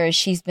bullied or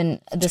she's been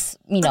this,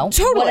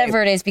 totally.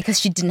 Whatever it is, because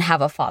she didn't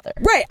have a father.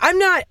 Right. I'm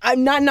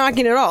not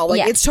knocking it at all.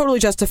 Like, it's totally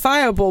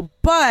justifiable,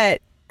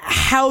 but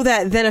how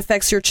that then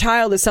affects your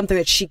child is something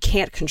that she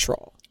can't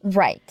control.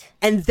 Right.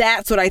 And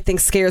that's what I think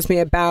scares me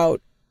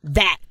about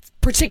that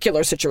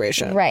particular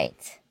situation.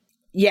 Right.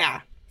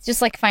 Yeah. It's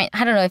just like, I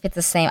don't know if it's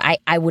the same.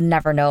 I would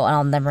never know and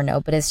I'll never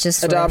know, but it's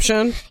just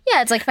adoption.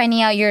 Yeah, it's like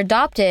finding out you're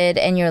adopted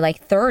and you're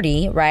like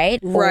 30, right?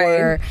 Right.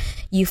 Or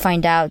you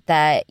find out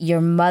that your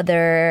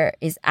mother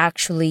is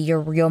actually your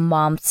real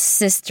mom's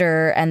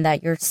sister and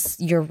that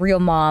your real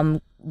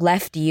mom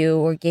left you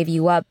or gave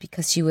you up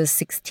because she was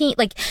 16.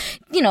 Like,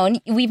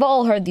 we've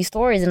all heard these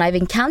stories and I've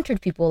encountered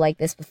people like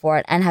this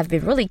before and have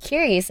been really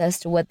curious as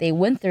to what they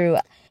went through.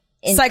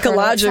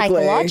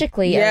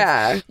 Psychologically,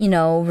 yeah.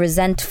 Of,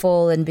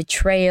 resentful and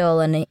betrayal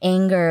and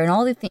anger and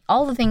all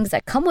the things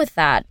that come with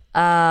that.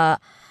 I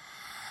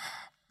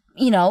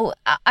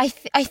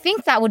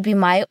think that would be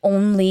my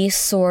only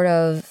sort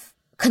of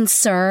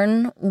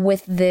concern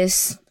with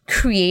this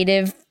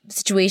creative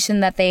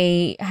situation that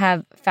they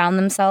have found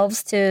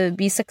themselves to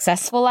be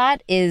successful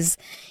at is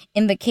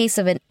in the case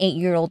of an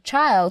 8-year-old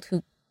child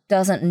who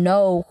doesn't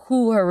know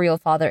who her real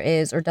father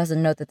is or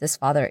doesn't know that this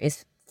father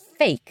is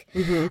fake.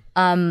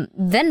 Mm-hmm.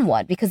 Then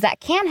what? Because that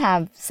can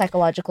have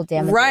psychological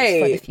damages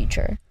for the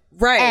future.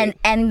 Right.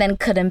 And then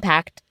could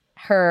impact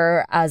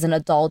her as an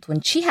adult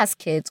when she has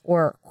kids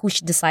or who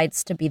she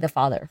decides to be the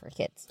father of her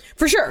kids.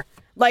 For sure.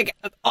 Like,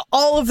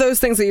 all of those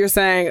things that you're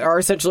saying are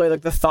essentially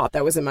like the thought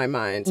that was in my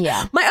mind.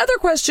 Yeah. My other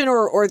question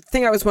or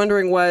thing I was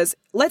wondering was,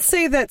 let's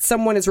say that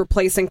someone is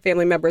replacing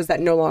family members that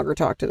no longer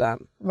talk to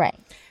them. Right.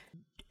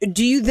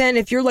 Do you then,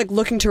 if you're like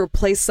looking to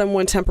replace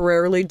someone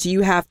temporarily, do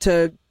you have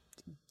to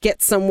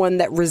get someone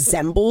that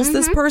resembles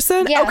this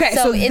person? Yeah, okay,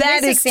 so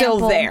that is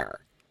still there.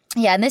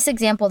 Yeah, in this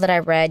example that I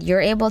read,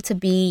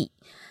 that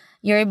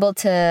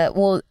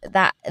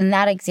in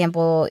that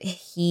example,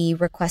 he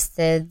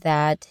requested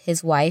that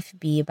his wife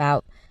be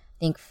about, I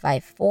think,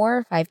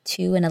 5'4",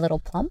 5'2", and a little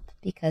plump,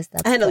 because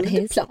that's what I know,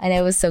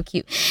 it was so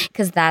cute,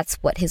 because that's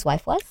what his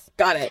wife was.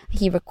 Got it.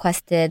 He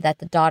requested that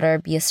the daughter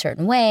be a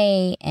certain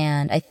way,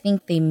 and I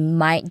think they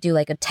might do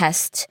like a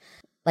test,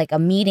 like a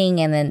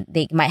meeting, and then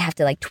they might have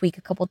to like tweak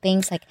a couple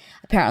things. Like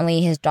apparently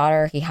his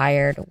daughter he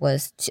hired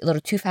was a little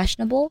too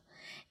fashionable.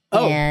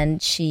 Oh.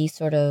 And she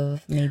sort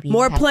of maybe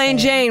more plain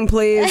Jane,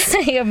 please.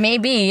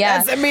 Maybe,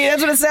 yeah.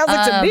 That's what it sounds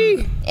like to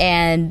me.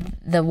 And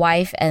the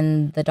wife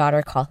and the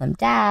daughter call him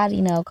dad,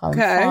 call him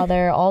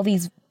father. All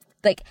these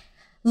like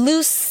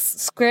loose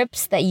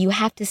scripts that you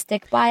have to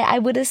stick by, I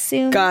would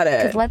assume. Got it.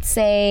 Because let's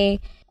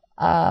say,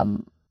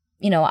 I'm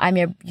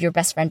your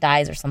best friend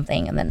dies or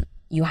something, and then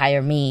you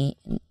hire me.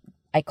 And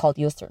I called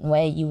you a certain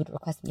way. You would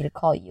request me to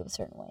call you a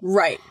certain way.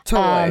 Right.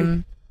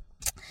 Totally.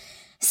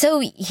 So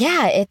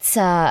yeah,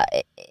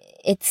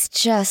 it's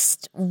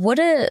just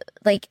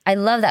I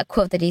love that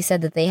quote that he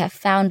said, that they have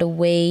found a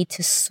way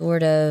to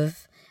sort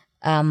of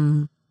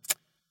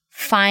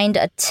find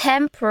a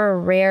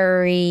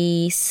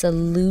temporary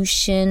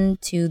solution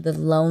to the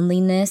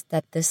loneliness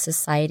that this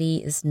society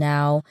is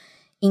now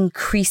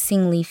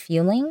increasingly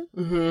feeling.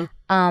 Mm-hmm.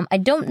 I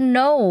don't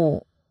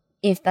know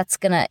if it's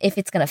gonna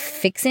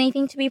fix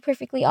anything, to be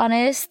perfectly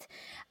honest.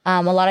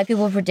 A lot of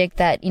people predict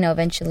that,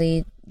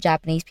 eventually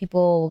Japanese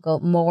people will go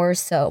more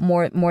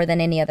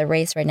than any other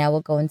race right now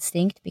will go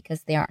extinct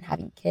because they aren't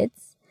having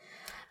kids.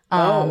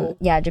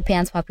 Yeah,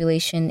 Japan's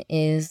population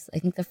is, I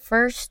think, the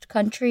first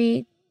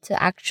country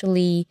to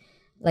actually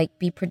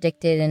be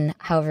predicted in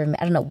however,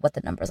 I don't know what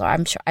the numbers are.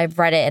 I'm sure I've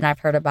read it and I've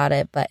heard about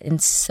it, but in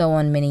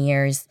so many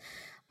years,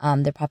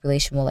 their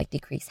population will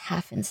decrease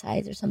half in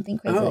size or something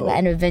crazy like that.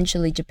 And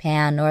eventually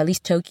Japan, or at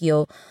least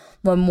Tokyo,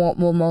 will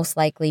most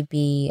likely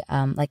be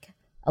a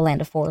land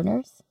of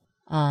foreigners.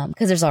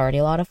 Because there's already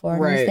a lot of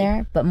foreigners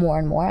there, but more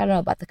and more. I don't know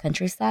about the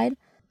countryside,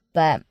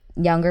 but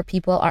younger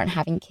people aren't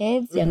having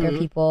kids. Younger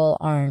people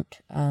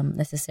aren't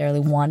necessarily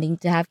wanting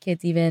to have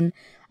kids even.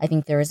 I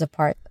think there is a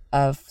part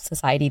of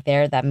society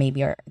there that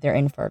maybe they're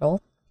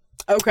infertile.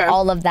 Okay.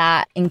 All of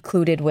that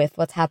included with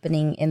what's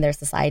happening in their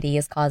society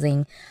is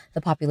causing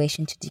the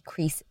population to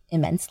decrease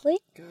immensely.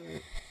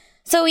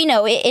 So,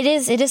 it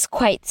is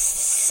quite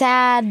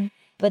sad.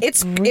 But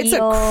it's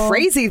a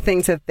crazy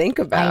thing to think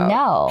about. I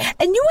know.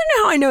 And you want to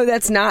know how I know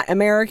that's not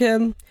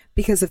American?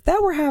 Because if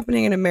that were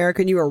happening in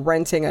America and you were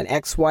renting an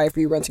ex-wife or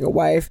you were renting a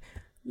wife,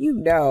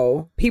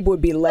 people would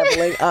be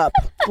leveling up.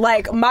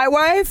 Like my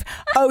wife,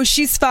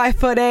 she's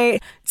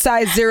 5'8",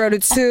 size 0 to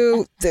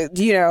 2,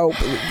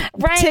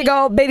 right.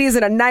 Tiggle, baby's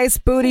in a nice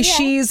booty. Yeah.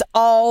 She's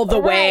all the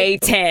way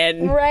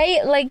 10.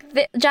 Right?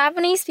 The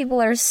Japanese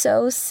people are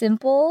so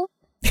simple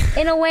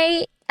in a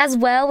way as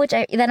well, which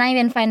I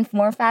even find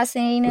more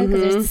fascinating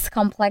because there's this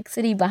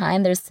complexity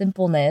behind their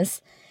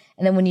simpleness.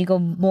 And then when you go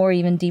more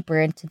even deeper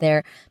into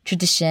their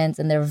traditions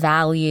and their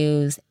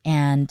values,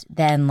 and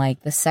then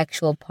the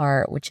sexual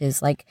part, which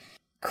is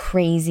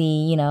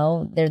crazy,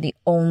 they're the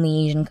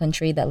only Asian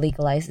country that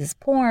legalizes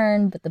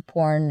porn, but the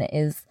porn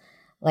is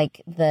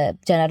the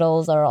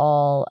genitals are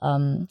all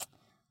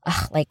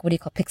what do you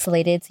call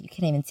pixelated, so you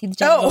can't even see the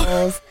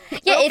genitals.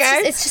 Yeah,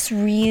 okay. It's just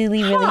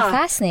really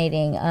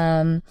fascinating.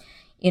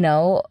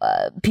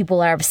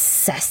 People are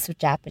obsessed with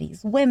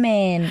Japanese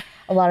women.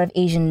 A lot of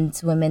Asian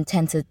women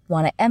tend to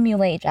want to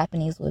emulate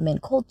Japanese women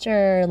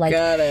culture.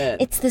 Got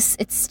it.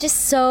 It's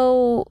just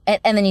so,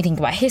 and then you think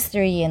about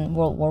history and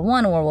World War I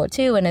and World War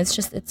II, and it's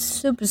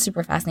super,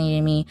 super fascinating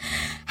to me.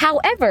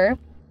 However,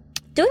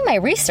 doing my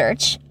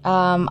research,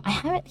 I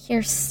have it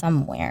here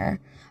somewhere.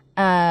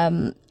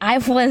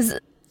 I was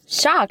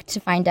shocked to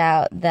find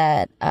out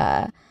that,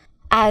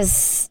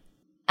 as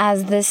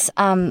this,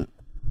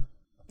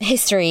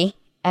 history,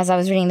 as I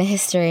was reading the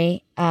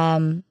history,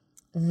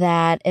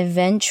 that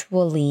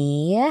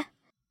eventually,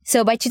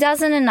 so by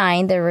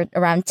 2009, there were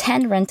around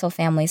 10 rental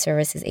family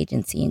services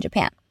agency in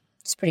Japan.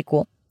 It's pretty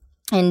cool.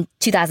 In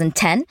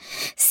 2010,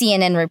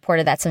 CNN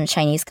reported that some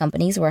Chinese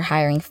companies were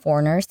hiring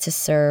foreigners to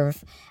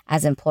serve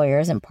as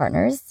employers and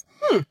partners,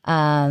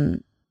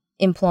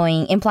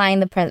 implying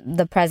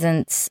the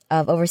presence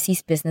of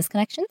overseas business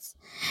connections.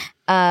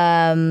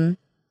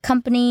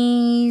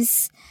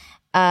 Companies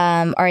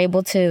are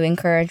able to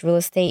encourage real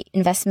estate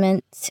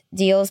investment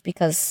deals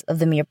because of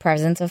the mere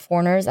presence of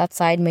foreigners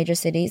outside major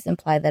cities,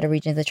 imply that a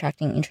region is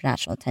attracting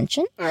international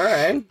attention. All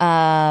right.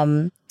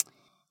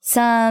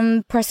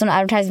 Some personal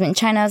advertisement in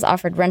China has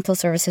offered rental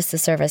services to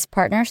serve as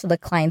partners, so the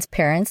client's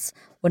parents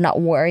would not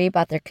worry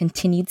about their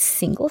continued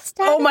single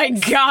status. Oh my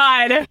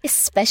God.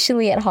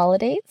 Especially at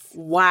holidays.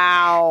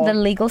 Wow. The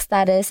legal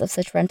status of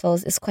such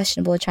rentals is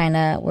questionable in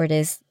China, where it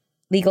is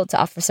legal to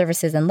offer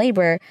services and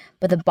labor,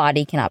 but the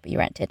body cannot be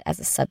rented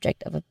as a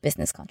subject of a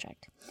business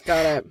contract.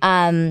 Got it.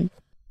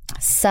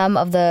 Some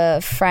of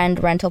the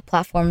friend rental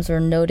platforms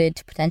were noted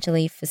to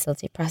potentially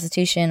facilitate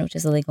prostitution, which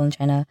is illegal in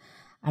China.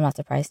 I'm not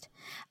surprised.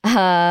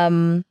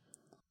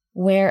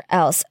 Where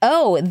else?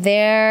 Oh,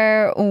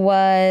 there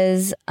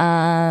was,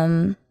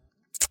 I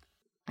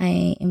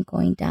am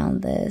going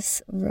down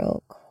this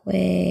real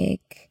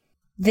quick.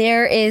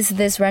 There is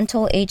this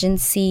rental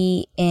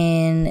agency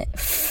in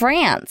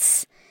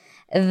France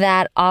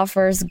that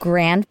offers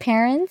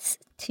grandparents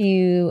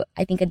to,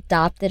 I think,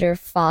 adopted or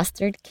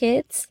fostered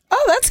kids.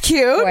 Oh, that's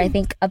cute. Or I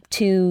think up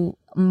to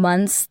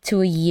months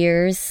to a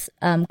year's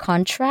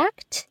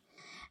contract.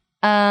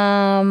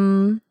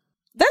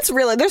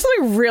 There's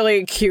something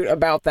really cute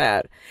about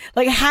that.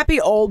 Like happy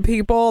old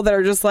people that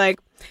are just like,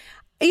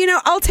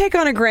 I'll take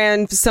on a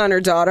grandson or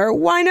daughter.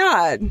 Why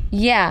not?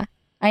 Yeah,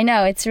 I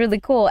know. It's really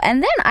cool.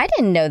 And then I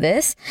didn't know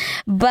this,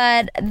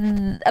 but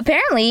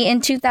apparently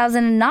in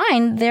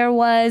 2009, there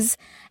was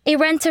a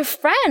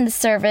rent-a-friend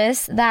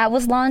service that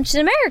was launched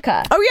in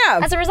America. Oh, yeah.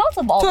 As a result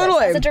of all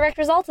this. As a direct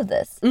result of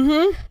this.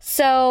 Mm-hmm.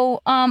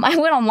 So I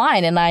went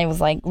online and I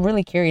was like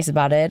really curious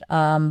about it.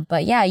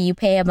 But yeah, you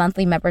pay a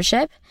monthly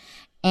membership.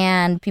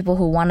 And people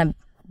who want to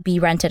be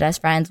rented as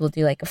friends will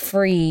do like a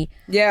free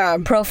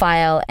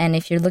profile. And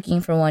if you're looking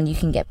for one, you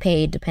can get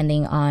paid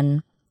depending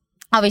on,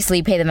 obviously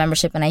you pay the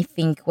membership. And I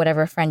think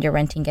whatever friend you're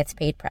renting gets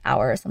paid per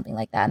hour or something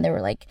like that. And there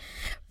were like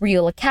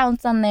real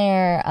accounts on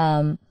there.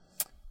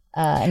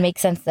 It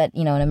makes sense that,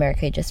 in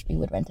America, we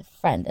would rent a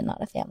friend and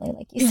not a family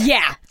like you said.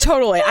 Yeah,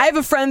 totally. I have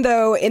a friend,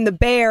 though, in the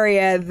Bay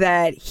Area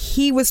that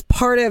he was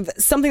part of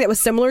something that was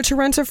similar to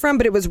Rent a Friend,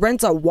 but it was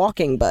Rent a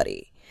Walking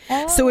Buddy.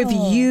 Oh. So if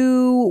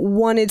you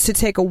wanted to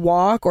take a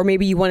walk or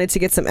maybe you wanted to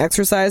get some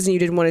exercise and you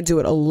didn't want to do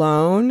it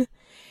alone,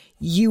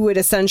 you would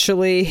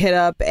essentially hit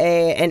up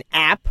an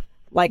app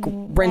like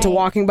Rent a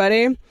Walking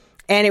Buddy.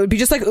 And it would be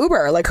just like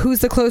Uber. Like, who's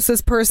the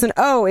closest person?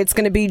 Oh, it's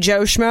going to be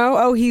Joe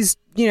Schmo. Oh, he's,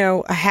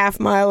 a half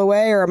mile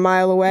away or a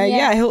mile away.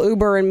 Yeah, he'll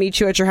Uber and meet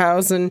you at your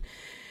house and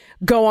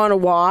go on a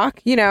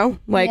walk,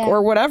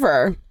 or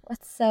whatever.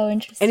 That's so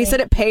interesting. And he said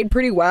it paid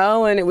pretty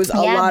well. And it was a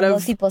lot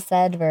of people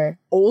said were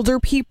older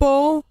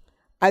people.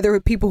 Either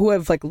people who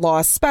have like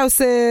lost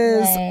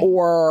spouses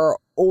or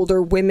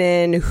older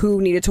women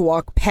who needed to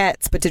walk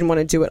pets but didn't want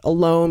to do it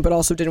alone, but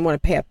also didn't want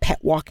to pay a pet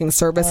walking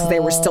service so they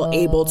were still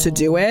able to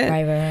do it.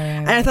 Right.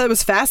 And I thought it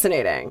was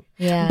fascinating.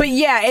 Yeah. But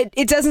yeah,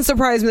 it doesn't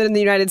surprise me that in the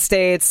United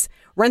States,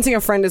 renting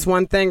a friend is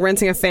one thing,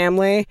 renting a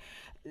family,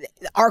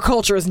 our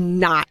culture is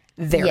not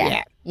there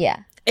yet. Yeah.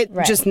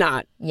 Just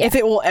not. Yeah. If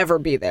it will ever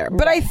be there.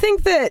 But I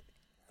think that,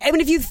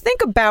 if you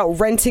think about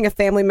renting a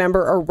family member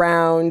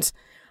around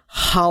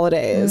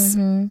holidays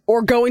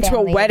or going to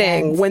a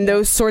wedding events, when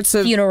those sorts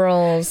of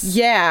funerals,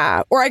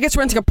 or I guess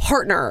renting a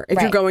partner if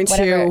you're going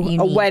to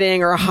a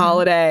wedding or a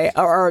holiday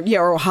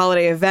or a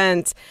holiday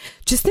event.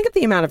 Just think of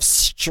the amount of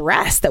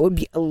stress that would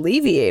be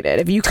alleviated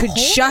if you could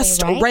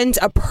just rent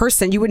a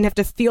person. You wouldn't have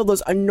to feel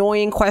those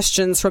annoying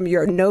questions from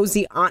your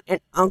nosy aunt and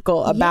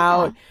uncle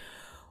about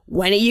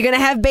when are you going to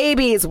have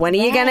babies? When are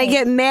you going to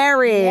get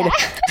married? Yeah.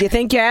 Do you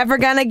think you're ever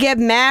going to get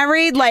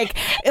married? Like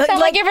you're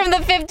from the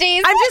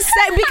 50s. I'm just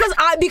saying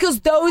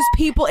because those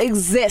people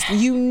exist.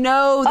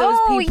 Those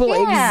people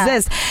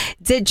exist.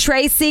 Did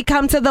Tracy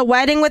come to the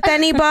wedding with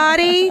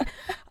anybody?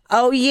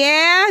 Oh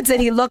yeah?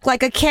 Did he look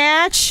like a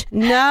catch?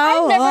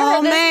 No. I've never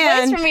heard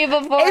this voice from you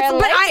before.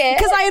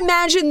 Because I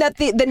imagine that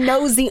the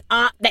nosy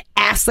aunt that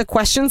asks the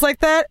questions like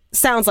that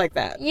sounds like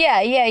that. Yeah.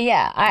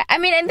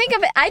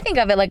 I think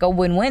of it like a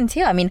win-win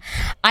too. I mean,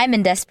 I'm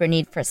in desperate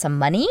need for some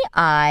money.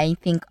 I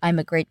think I'm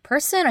a great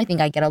person. I think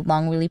I get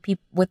along really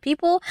with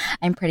people.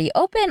 I'm pretty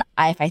open.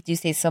 If I do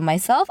say so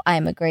myself, I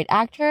am a great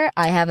actor.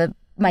 I have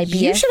my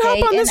BFA You should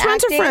hop on this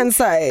Rent a Friend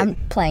site. I'm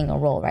playing a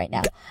role right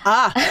now.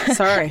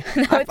 Sorry.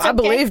 I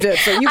believed it.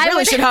 So you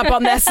really should hop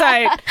on that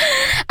site.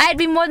 I'd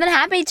be more than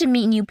happy to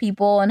meet new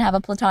people and have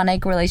a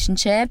platonic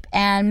relationship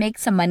and make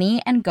some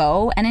money and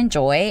go and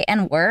enjoy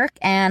and work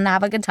and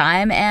have a good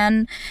time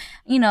and,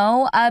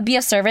 be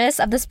of service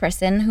of this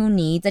person who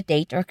needs a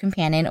date or a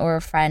companion or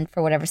a friend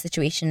for whatever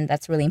situation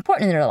that's really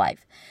important in their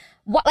life.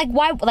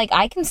 Why?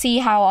 I can see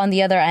how on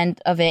the other end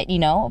of it,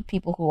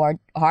 people who are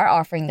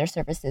offering their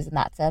services in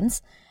that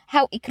sense,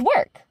 how it could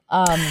work.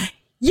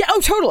 Yeah. Oh,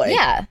 totally.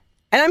 Yeah.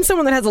 And I'm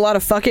someone that has a lot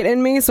of fuck it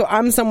in me. So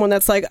I'm someone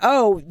that's like,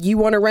 oh, you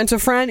want to rent a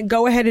friend?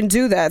 Go ahead and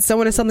do that.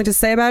 Someone has something to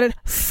say about it?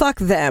 Fuck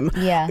them.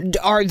 Yeah.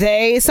 Are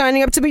they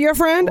signing up to be your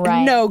friend?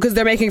 Right. No, because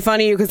they're making fun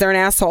of you because they're an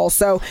asshole.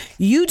 So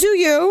you do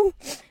you.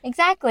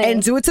 Exactly.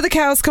 And do it till the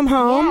cows come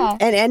home. Yeah.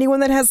 And anyone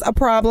that has a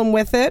problem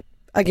with it,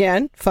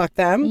 again, fuck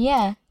them.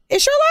 Yeah.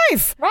 It's your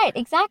life. Right,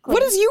 exactly.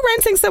 What does you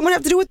renting someone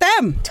have to do with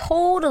them?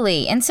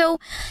 Totally. And so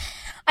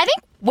I think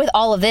with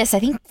all of this, I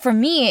think for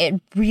me,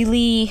 it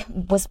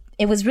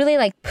was really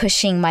like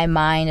pushing my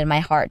mind and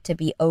my heart to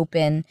be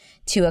open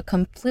to a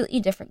completely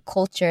different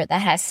culture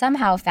that has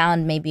somehow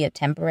found maybe a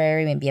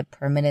temporary, maybe a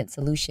permanent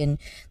solution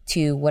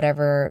to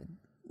whatever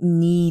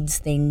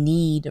needs they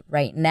need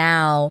right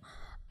now.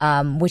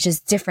 Which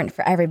is different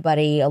for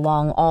everybody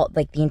along all,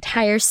 like the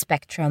entire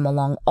spectrum,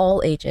 along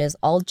all ages,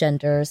 all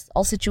genders,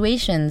 all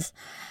situations.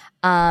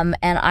 And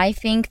I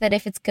think that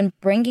if it's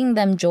bringing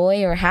them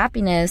joy or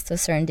happiness to a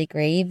certain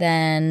degree,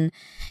 then,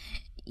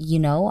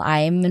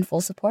 I'm in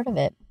full support of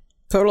it.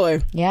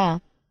 Totally. Yeah.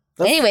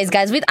 Anyways,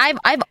 guys,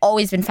 I've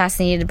always been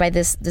fascinated by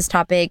this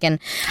topic, and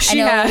I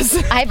know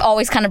I've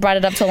always kind of brought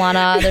it up to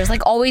Lana. There's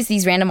like always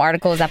these random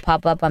articles that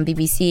pop up on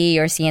BBC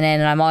or CNN,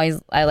 and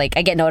I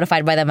get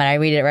notified by them and I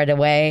read it right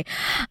away.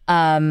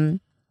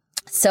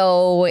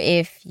 So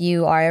if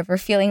you are ever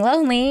feeling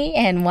lonely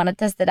and want to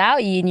test it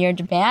out and you're in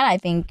Japan, I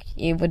think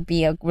it would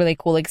be a really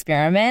cool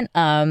experiment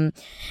and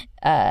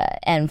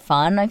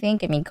fun, I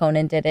think. I mean,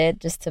 Conan did it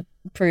just to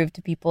prove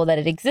to people that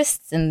it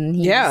exists.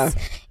 And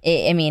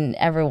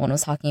everyone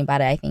was talking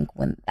about it, I think,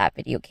 when that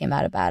video came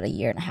out about 1.5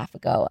 years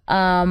ago.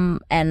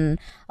 And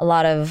a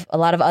lot of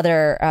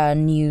other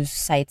news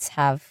sites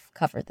have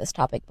covered this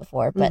topic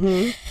before, but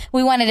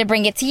we wanted to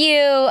bring it to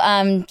you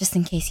just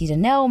in case you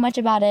didn't know much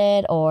about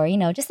it, or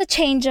just a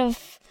change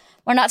of,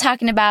 we're not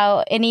talking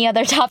about any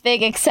other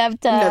topic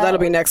except no, that'll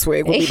be next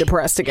week. We'll be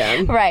depressed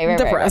again. right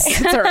depressed.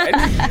 Right. It's all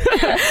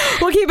right.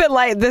 We'll keep it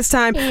light this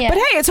time. Yeah. But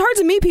hey, it's hard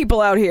to meet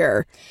people out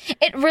here.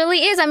 It really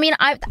is. I mean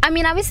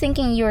I was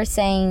thinking, you were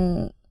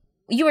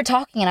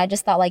talking and I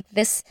just thought like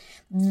this,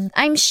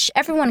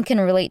 everyone can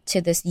relate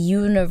to this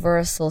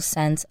universal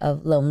sense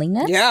of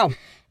loneliness. Yeah.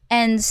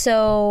 And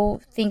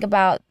so think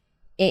about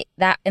it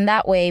that in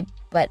that way,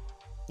 but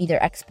either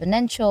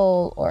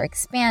exponential or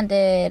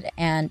expanded.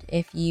 And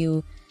if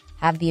you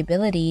have the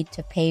ability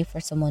to pay for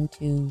someone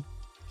to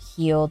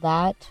heal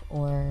that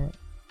or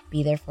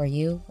be there for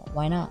you,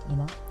 why not,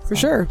 For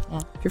sure.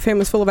 Yeah. If your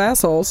family's full of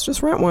assholes,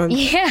 just rent one.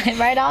 Yeah,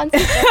 right on.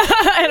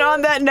 And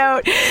on that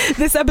note,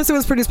 this episode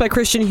was produced by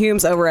Christian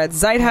Humes over at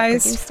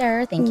Zeitgeist.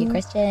 Producer. Thank you,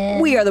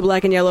 Christian. We are the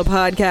Black and Yellow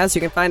Podcast.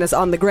 You can find us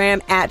on the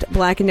gram at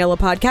Black and Yellow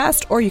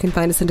Podcast, or you can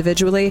find us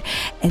individually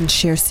and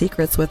share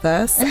secrets with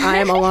us. I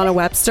am Alana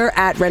Webster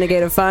at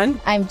Renegade of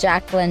Fun. I'm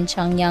Jacqueline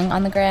Chung Young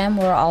on the gram.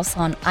 We're also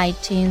on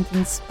iTunes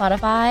and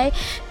Spotify.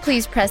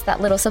 Please press that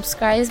little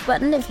subscribe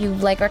button if you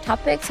like our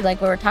topics, you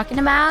like what we're talking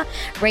about.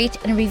 Rate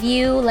and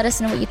review. Let us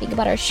know what you think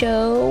about our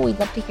show. We'd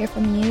love to hear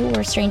from you.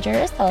 We're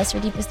strangers. Tell us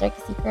your deepest,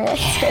 darkest secrets.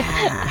 Yeah.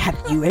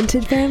 Have you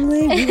entered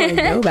family? We want to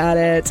know about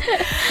it.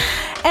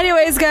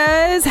 Anyways,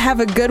 guys, have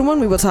a good one.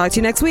 We will talk to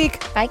you next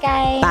week. Bye,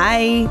 guys.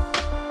 Bye.